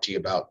have talked to you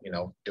about,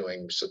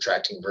 doing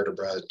subtracting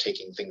vertebra and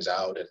taking things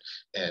out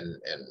and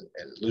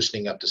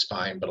loosening up the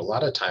spine. But a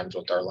lot of times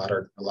with a lot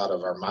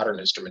of our modern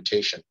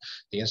instrumentation,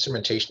 the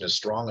instrumentation is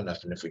strong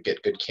enough. And if we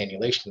get good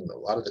cannulation, a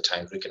lot of the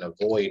times we can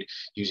avoid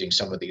using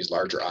some of these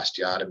larger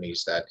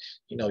osteotomies that,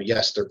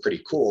 yes, they're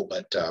pretty cool,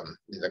 but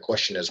the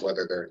question is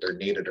whether they're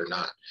needed or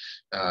not.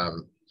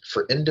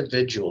 For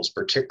individuals,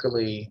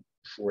 particularly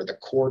where the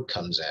cord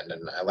comes in,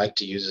 and I like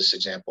to use this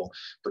example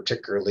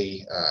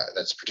particularly,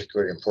 that's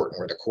particularly important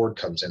where the cord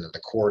comes in and the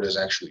cord is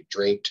actually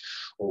draped,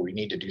 or we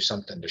need to do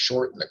something to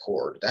shorten the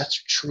cord.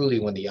 That's truly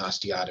when the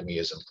osteotomy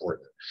is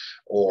important,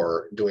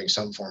 or doing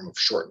some form of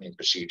shortening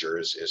procedure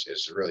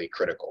is really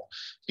critical,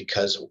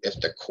 because if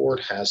the cord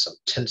has some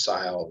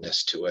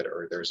tensileness to it,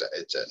 or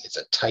it's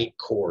a tight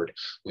cord,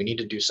 we need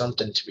to do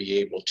something to be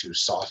able to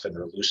soften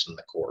or loosen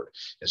the cord.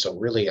 And so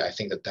really, I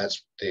think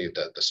that's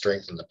the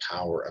strength and the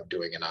power of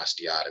doing an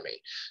osteotomy.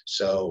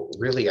 So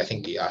really, I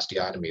think the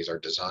osteotomies are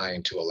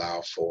designed to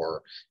allow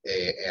for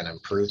an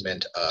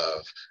improvement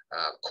of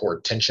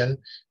cord tension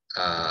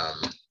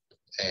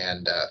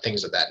and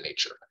things of that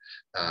nature.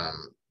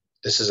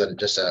 This is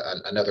just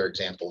another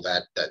example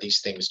that these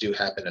things do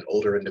happen in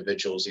older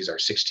individuals. These are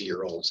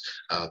 60-year-olds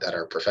that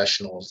are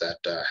professionals that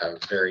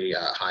have very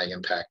high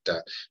impact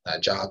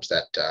jobs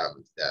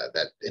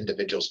that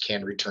individuals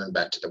can return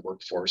back to the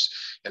workforce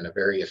in a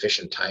very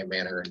efficient time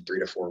manner in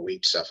 3 to 4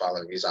 weeks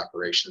following these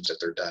operations if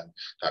they're done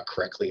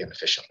correctly and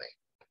efficiently.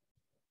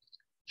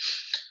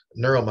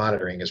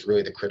 Neuromonitoring is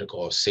really the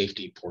critical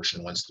safety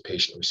portion once the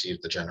patient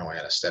receives the general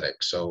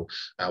anesthetic. So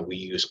we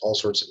use all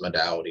sorts of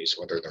modalities,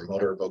 whether they're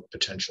motor evoked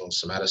potentials,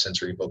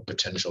 somatosensory evoked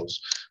potentials,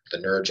 the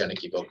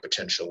neurogenic evoked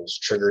potentials,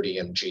 triggered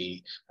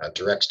EMG,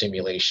 direct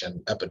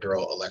stimulation,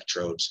 epidural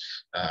electrodes,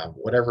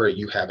 whatever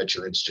you have at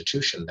your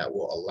institution that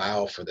will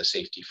allow for the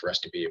safety for us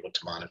to be able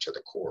to monitor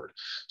the cord,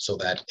 so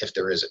that if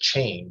there is a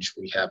change,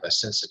 we have a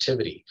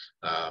sensitivity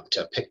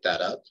to pick that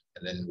up,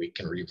 and then we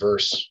can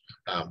reverse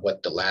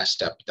what the last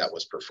step that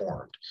was performed.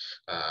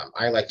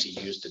 I like to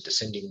use the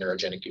descending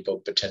neurogenic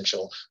evoked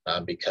potential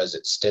because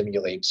it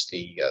stimulates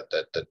the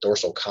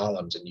dorsal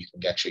columns, and you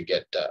can actually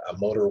get a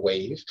motor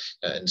wave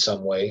in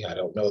some way. I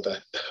don't know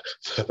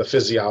the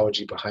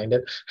physiology behind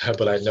it,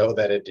 but I know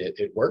that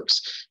it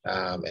works.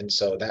 And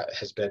so that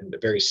has been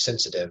very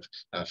sensitive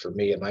for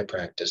me in my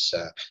practice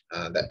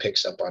that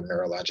picks up on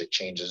neurologic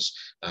changes.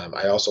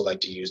 I also like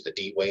to use the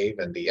D wave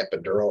and the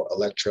epidural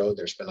electrode.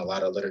 There's been a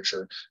lot of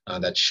literature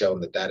that's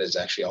shown that is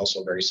actually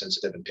also very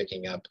sensitive in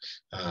picking up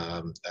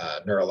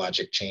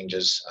neurologic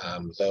changes,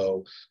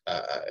 though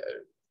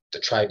the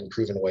tried and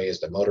proven way is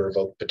the motor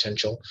evoked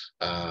potential,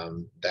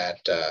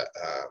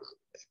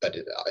 but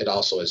it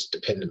also is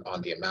dependent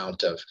on the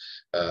amount of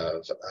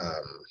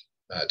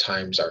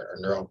times our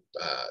neural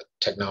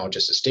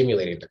technologist is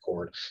stimulating the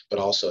cord, but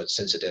also it's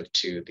sensitive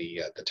to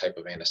the type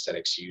of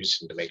anesthetics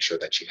used, and to make sure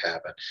that you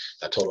have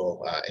a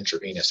total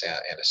intravenous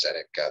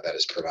anesthetic that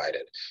is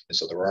provided. And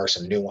so there are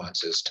some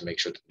nuances to make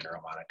sure that the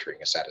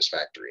neuromonitoring is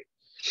satisfactory.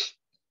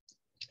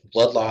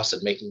 Blood loss,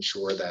 and making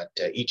sure that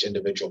each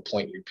individual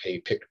point you pay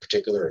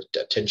particular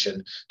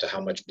attention to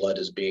how much blood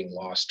is being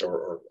lost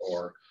or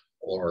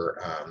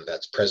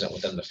that's present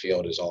within the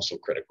field is also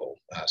critical.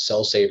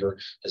 Cell Saver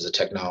is a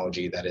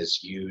technology that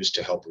is used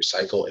to help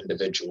recycle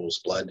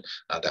individuals' blood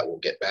that will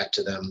get back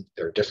to them.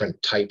 There are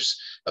different types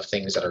of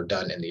things that are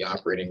done in the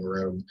operating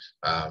room,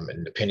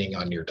 and depending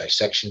on your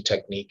dissection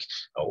technique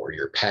or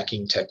your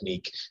packing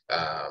technique,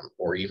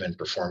 or even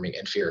performing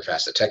inferior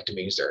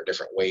facetectomies, there are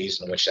different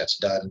ways in which that's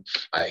done.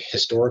 I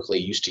historically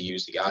used to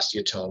use the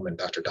osteotome, and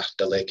Dr.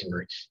 DeLay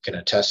can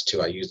attest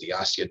to, I use the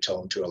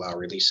osteotome to allow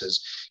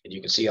releases, and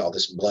you can see all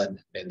this blood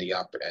in the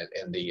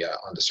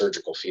on the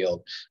surgical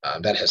field.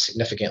 That has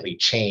significantly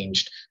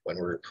changed when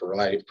we're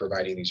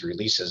providing these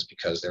releases,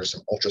 because there's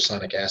some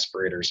ultrasonic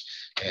aspirators,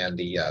 and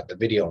the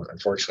video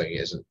unfortunately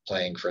isn't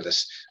playing for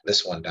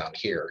this one down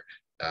here.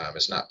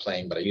 It's not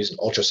playing, but I use an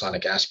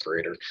ultrasonic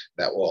aspirator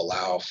that will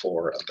allow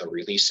for the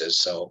releases,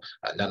 so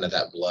none of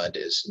that blood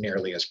is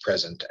nearly as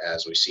present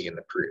as we see in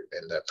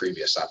the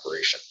previous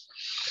operation.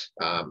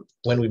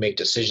 When we make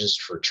decisions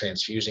for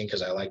transfusing,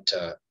 because I like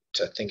to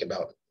think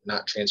about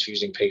not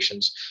transfusing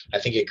patients. I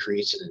think it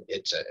creates an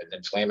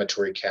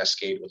inflammatory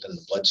cascade within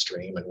the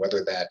bloodstream, and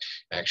whether that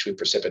actually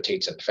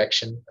precipitates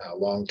infection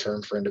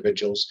long-term for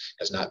individuals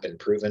has not been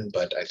proven,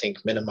 but I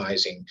think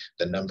minimizing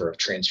the number of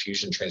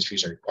transfusion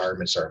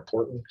requirements are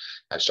important.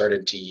 I've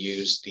started to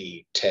use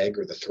the TEG,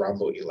 or the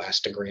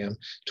thromboelastogram,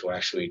 to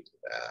actually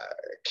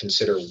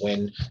consider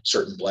when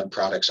certain blood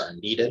products are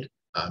needed.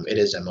 It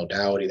is a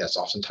modality that's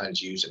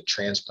oftentimes used in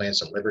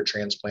transplants and liver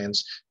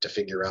transplants to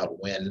figure out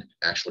when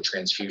actual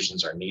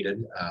transfusions are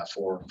needed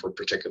for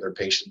particular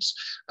patients.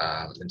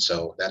 And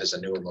so that is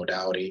a newer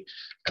modality,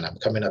 and I'm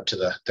coming up to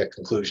the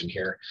conclusion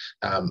here.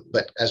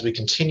 But as we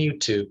continue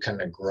to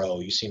kind of grow,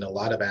 you've seen a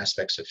lot of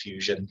aspects of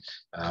fusion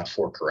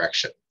for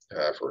correction.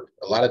 For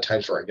a lot of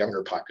times for our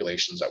younger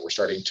populations that we're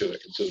starting to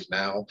include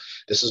now,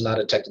 this is not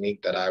a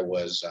technique that I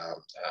was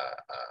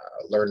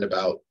learned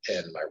about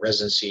in my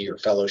residency or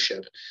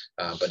fellowship,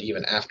 but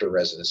even after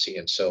residency.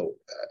 And so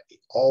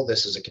all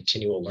this is a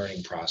continual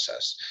learning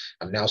process.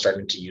 I'm now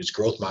starting to use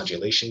growth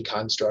modulation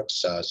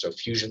constructs, so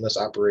fusionless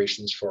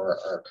operations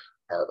for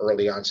our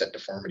early onset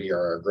deformity or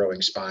our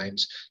growing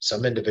spines.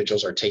 Some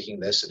individuals are taking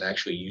this and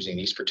actually using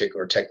these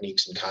particular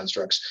techniques and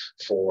constructs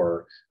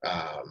for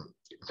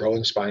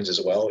growing spines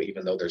as well,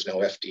 even though there's no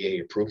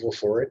FDA approval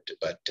for it,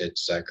 but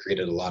it's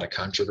created a lot of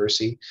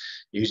controversy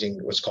using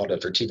what's called a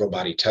vertebral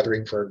body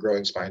tethering for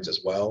growing spines as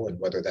well, and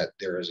whether that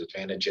there is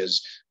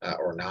advantages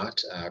or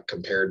not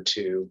compared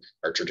to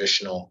our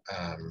traditional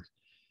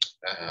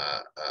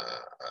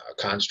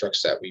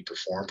constructs that we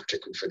perform,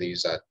 particularly for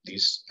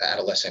these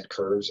adolescent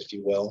curves, if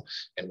you will,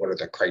 and what are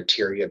the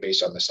criteria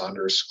based on the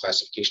Saunders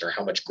classification, or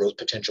how much growth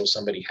potential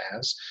somebody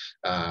has,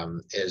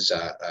 is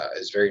a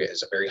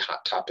very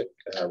hot topic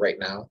right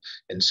now.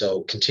 And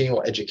so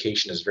continual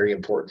education is very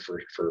important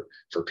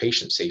for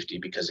patient safety,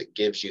 because it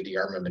gives you the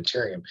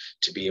armamentarium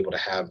to be able to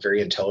have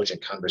very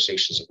intelligent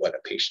conversations of what a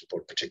patient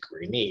would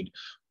particularly need,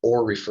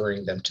 or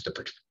referring them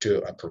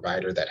to a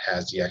provider that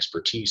has the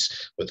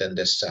expertise within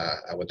this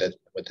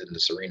within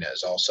this arena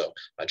is also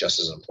just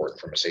as important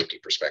from a safety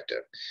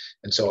perspective.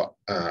 And so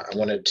I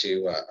wanted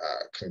to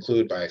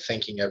conclude by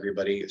thanking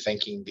everybody,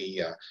 thanking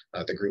the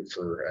group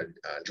for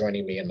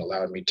joining me and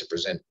allowing me to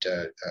present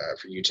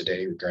for you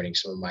today regarding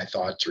some of my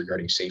thoughts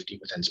regarding safety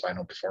within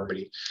spinal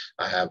deformity.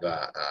 I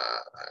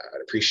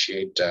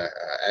appreciate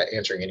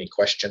answering any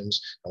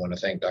questions. I want to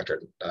thank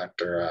Dr.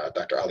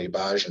 Ali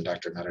Baj and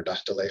Dr. Nader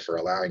Dahtale for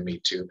allowing me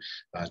to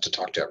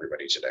talk to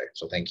everybody today.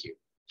 So thank you.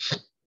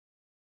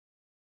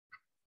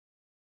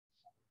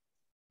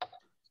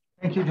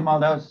 Thank you, Jamal.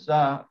 That was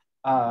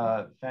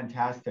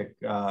fantastic.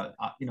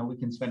 We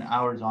can spend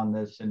hours on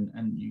this,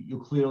 and you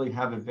clearly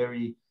have a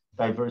very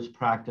diverse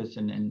practice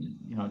and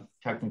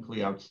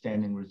technically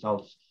outstanding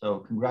results. So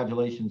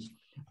congratulations.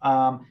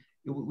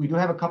 We do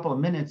have a couple of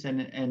minutes,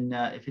 and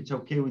if it's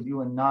okay with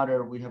you and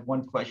Nader, we have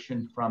one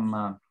question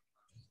from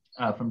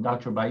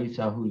Dr.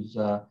 Baisa, who's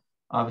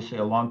obviously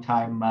a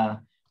longtime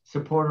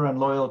supporter and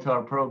loyal to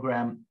our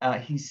program.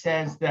 He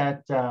says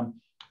that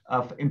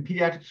in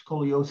pediatric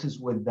scoliosis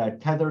with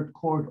tethered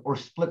cord or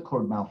split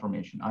cord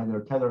malformation, either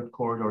tethered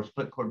cord or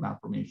split cord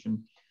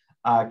malformation,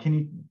 can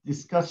you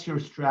discuss your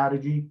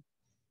strategy?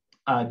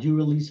 Do you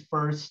release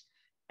first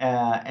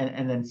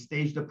and then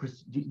stage do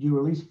you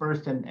release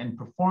first and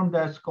perform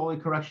the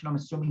scoli correction, I'm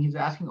assuming he's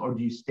asking, or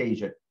do you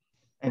stage it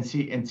and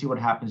see what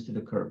happens to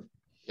the curve?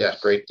 Yeah,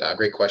 great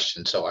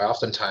question. So I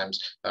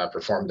oftentimes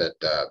perform the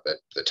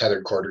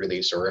tethered cord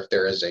release, or if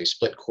there is a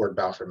split cord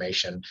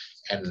malformation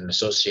and an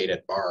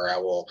associated bar, I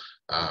will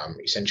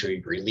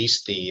essentially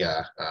release the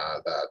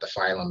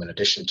phylum in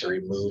addition to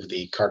remove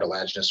the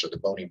cartilaginous or the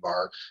bony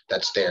bar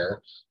that's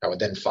there. I would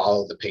then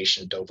follow the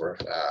patient over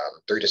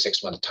 3 to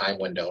 6 month time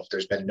window. If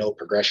there's been no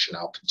progression,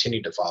 I'll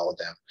continue to follow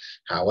them.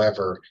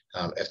 However,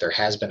 if there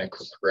has been a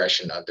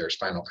progression of their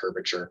spinal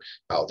curvature,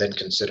 I'll then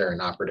consider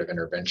an operative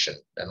intervention.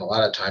 And a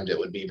lot of times it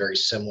would be very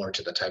similar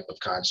to the type of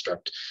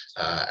construct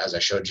as I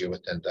showed you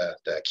within the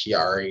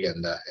Chiari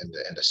and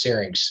the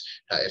syrinx,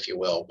 if you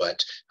will.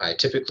 But I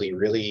typically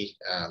really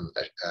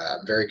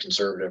I'm very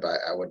conservative.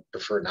 I would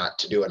prefer not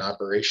to do an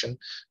operation,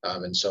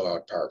 and so I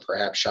would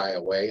perhaps shy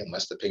away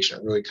unless the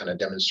patient really kind of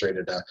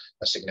demonstrated a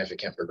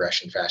significant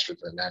progression faster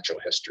than natural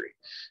history.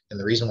 And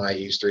the reason why I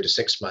use 3 to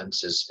 6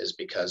 months is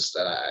because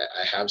that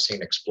I have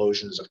seen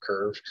explosions of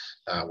curve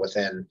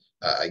within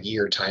a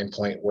year time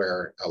point,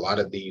 where a lot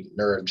of the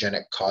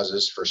neurogenic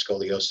causes for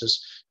scoliosis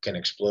can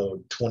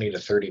explode 20 to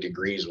 30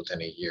 degrees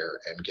within a year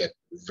and get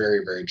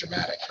very, very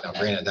dramatic. Now,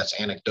 granted, that's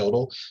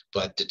anecdotal,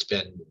 but it's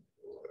been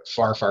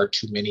far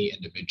too many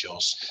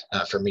individuals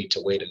for me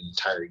to wait an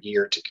entire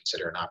year to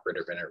consider an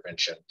operative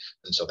intervention.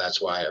 And so that's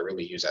why I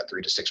really use that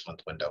 3 to 6 month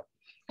window.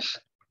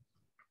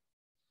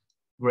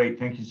 Great,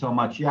 thank you so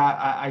much. Yeah,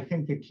 I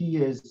think the key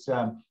is,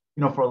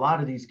 for a lot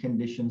of these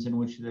conditions in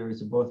which there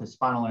is both a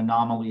spinal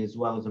anomaly as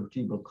well as a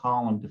vertebral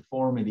column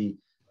deformity,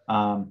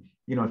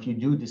 if you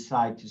do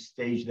decide to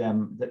stage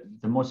them,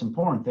 the most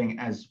important thing,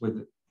 as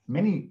with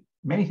many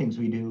things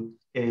we do,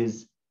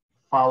 is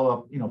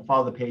follow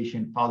the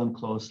patient, follow them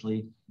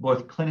closely,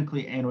 both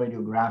clinically and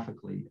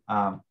radiographically.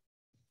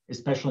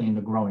 especially in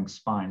the growing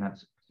spine.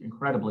 That's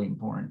incredibly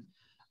important.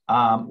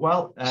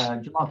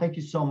 Jamal, thank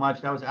you so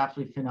much. That was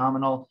absolutely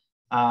phenomenal.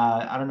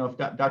 I don't know if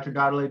Dr.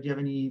 Dadale, do you have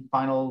any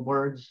final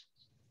words?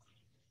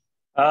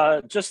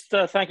 Just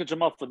thank you,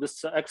 Jamal, for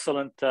this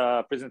excellent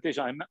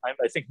presentation.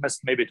 I think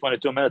missed maybe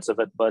 22 minutes of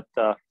it, but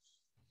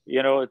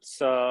you know,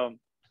 it's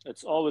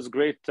always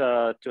great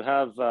to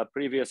have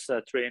previous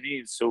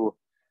trainees who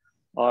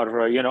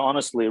are, you know,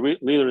 honestly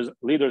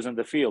leaders in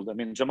the field. I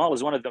mean, Jamal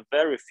is one of the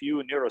very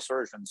few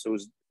neurosurgeons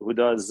who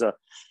does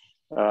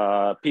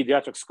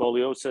pediatric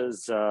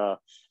scoliosis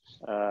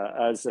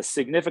as a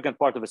significant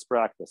part of his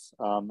practice.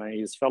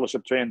 He's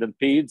fellowship trained in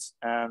peds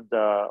and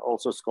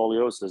also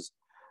scoliosis.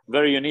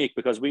 Very unique,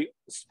 because we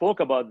spoke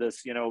about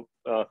this, you know,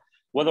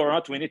 whether or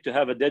not we need to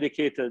have a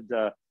dedicated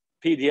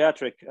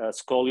pediatric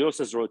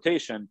scoliosis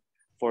rotation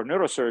for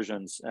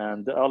neurosurgeons.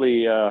 And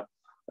Ali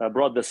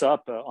brought this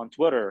up on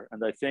Twitter.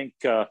 And I think,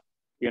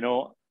 you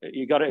know,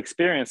 you got to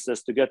experience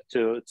this to get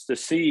to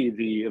see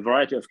the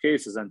variety of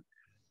cases. And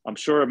I'm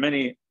sure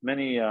many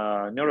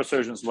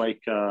neurosurgeons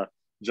like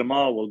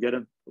Jamal will get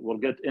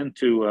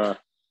into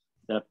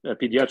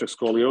pediatric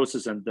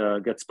scoliosis and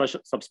get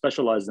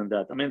subspecialized in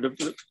that. I mean,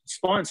 the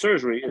spine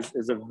surgery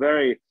is a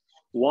very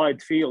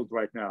wide field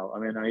right now. I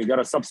mean, you got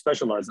to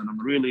subspecialize, and I'm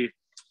really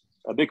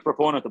a big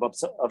proponent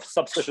of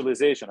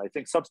subspecialization. I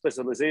think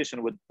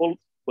subspecialization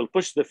will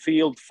push the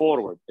field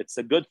forward. It's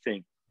a good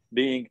thing,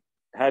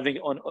 having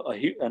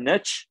a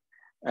niche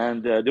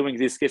and doing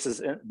these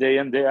cases day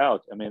in, day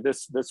out. I mean,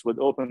 this would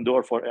open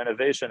door for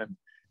innovation, and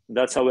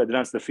that's how we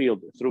advance the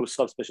field, through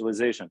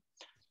subspecialization.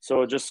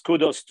 So just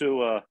kudos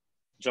to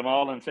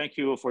Jamal, and thank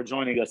you for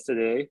joining us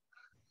today.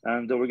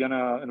 And we're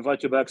gonna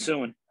invite you back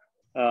soon,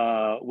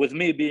 with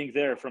me being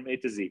there from A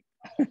to Z.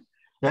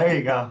 There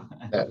you go.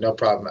 No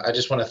problem. I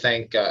just want to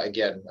thank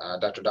again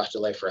Dr.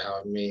 Dadale for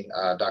having me,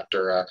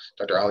 Dr.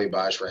 Ali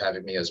Baj for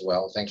having me as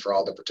well. Thanks for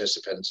all the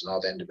participants and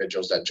all the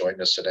individuals that joined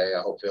us today.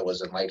 I hope it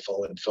was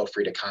enlightful, and feel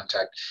free to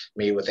contact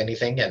me with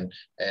anything.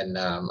 And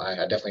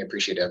I definitely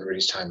appreciate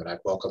everybody's time, and I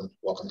welcome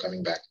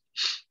coming back.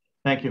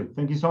 Thank you.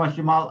 Thank you so much,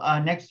 Jamal.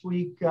 Next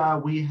week,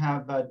 we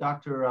have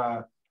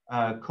Dr.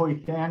 Khoi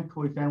Phan.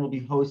 Khoi Phan will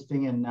be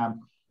hosting, and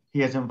he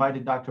has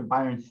invited Dr.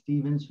 Byron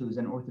Stevens, who's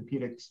an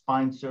orthopedic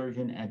spine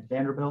surgeon at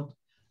Vanderbilt.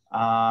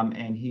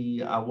 And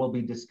he will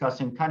be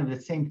discussing kind of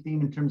the same theme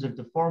in terms of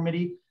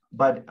deformity,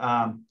 but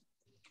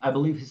I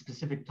believe his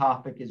specific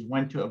topic is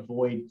when to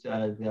avoid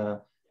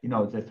the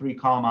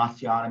 3-column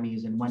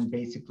osteotomies, and when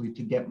basically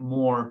to get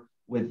more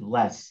with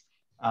less.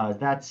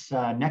 That's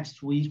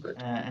next week.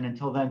 And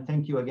until then,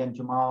 thank you again,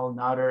 Jamal,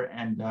 Nader,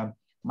 and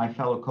my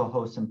fellow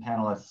co-hosts and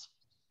panelists.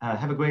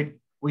 Have a great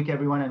week,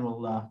 everyone, and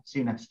we'll see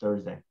you next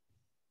Thursday.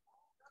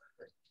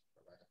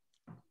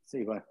 See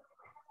you, bye.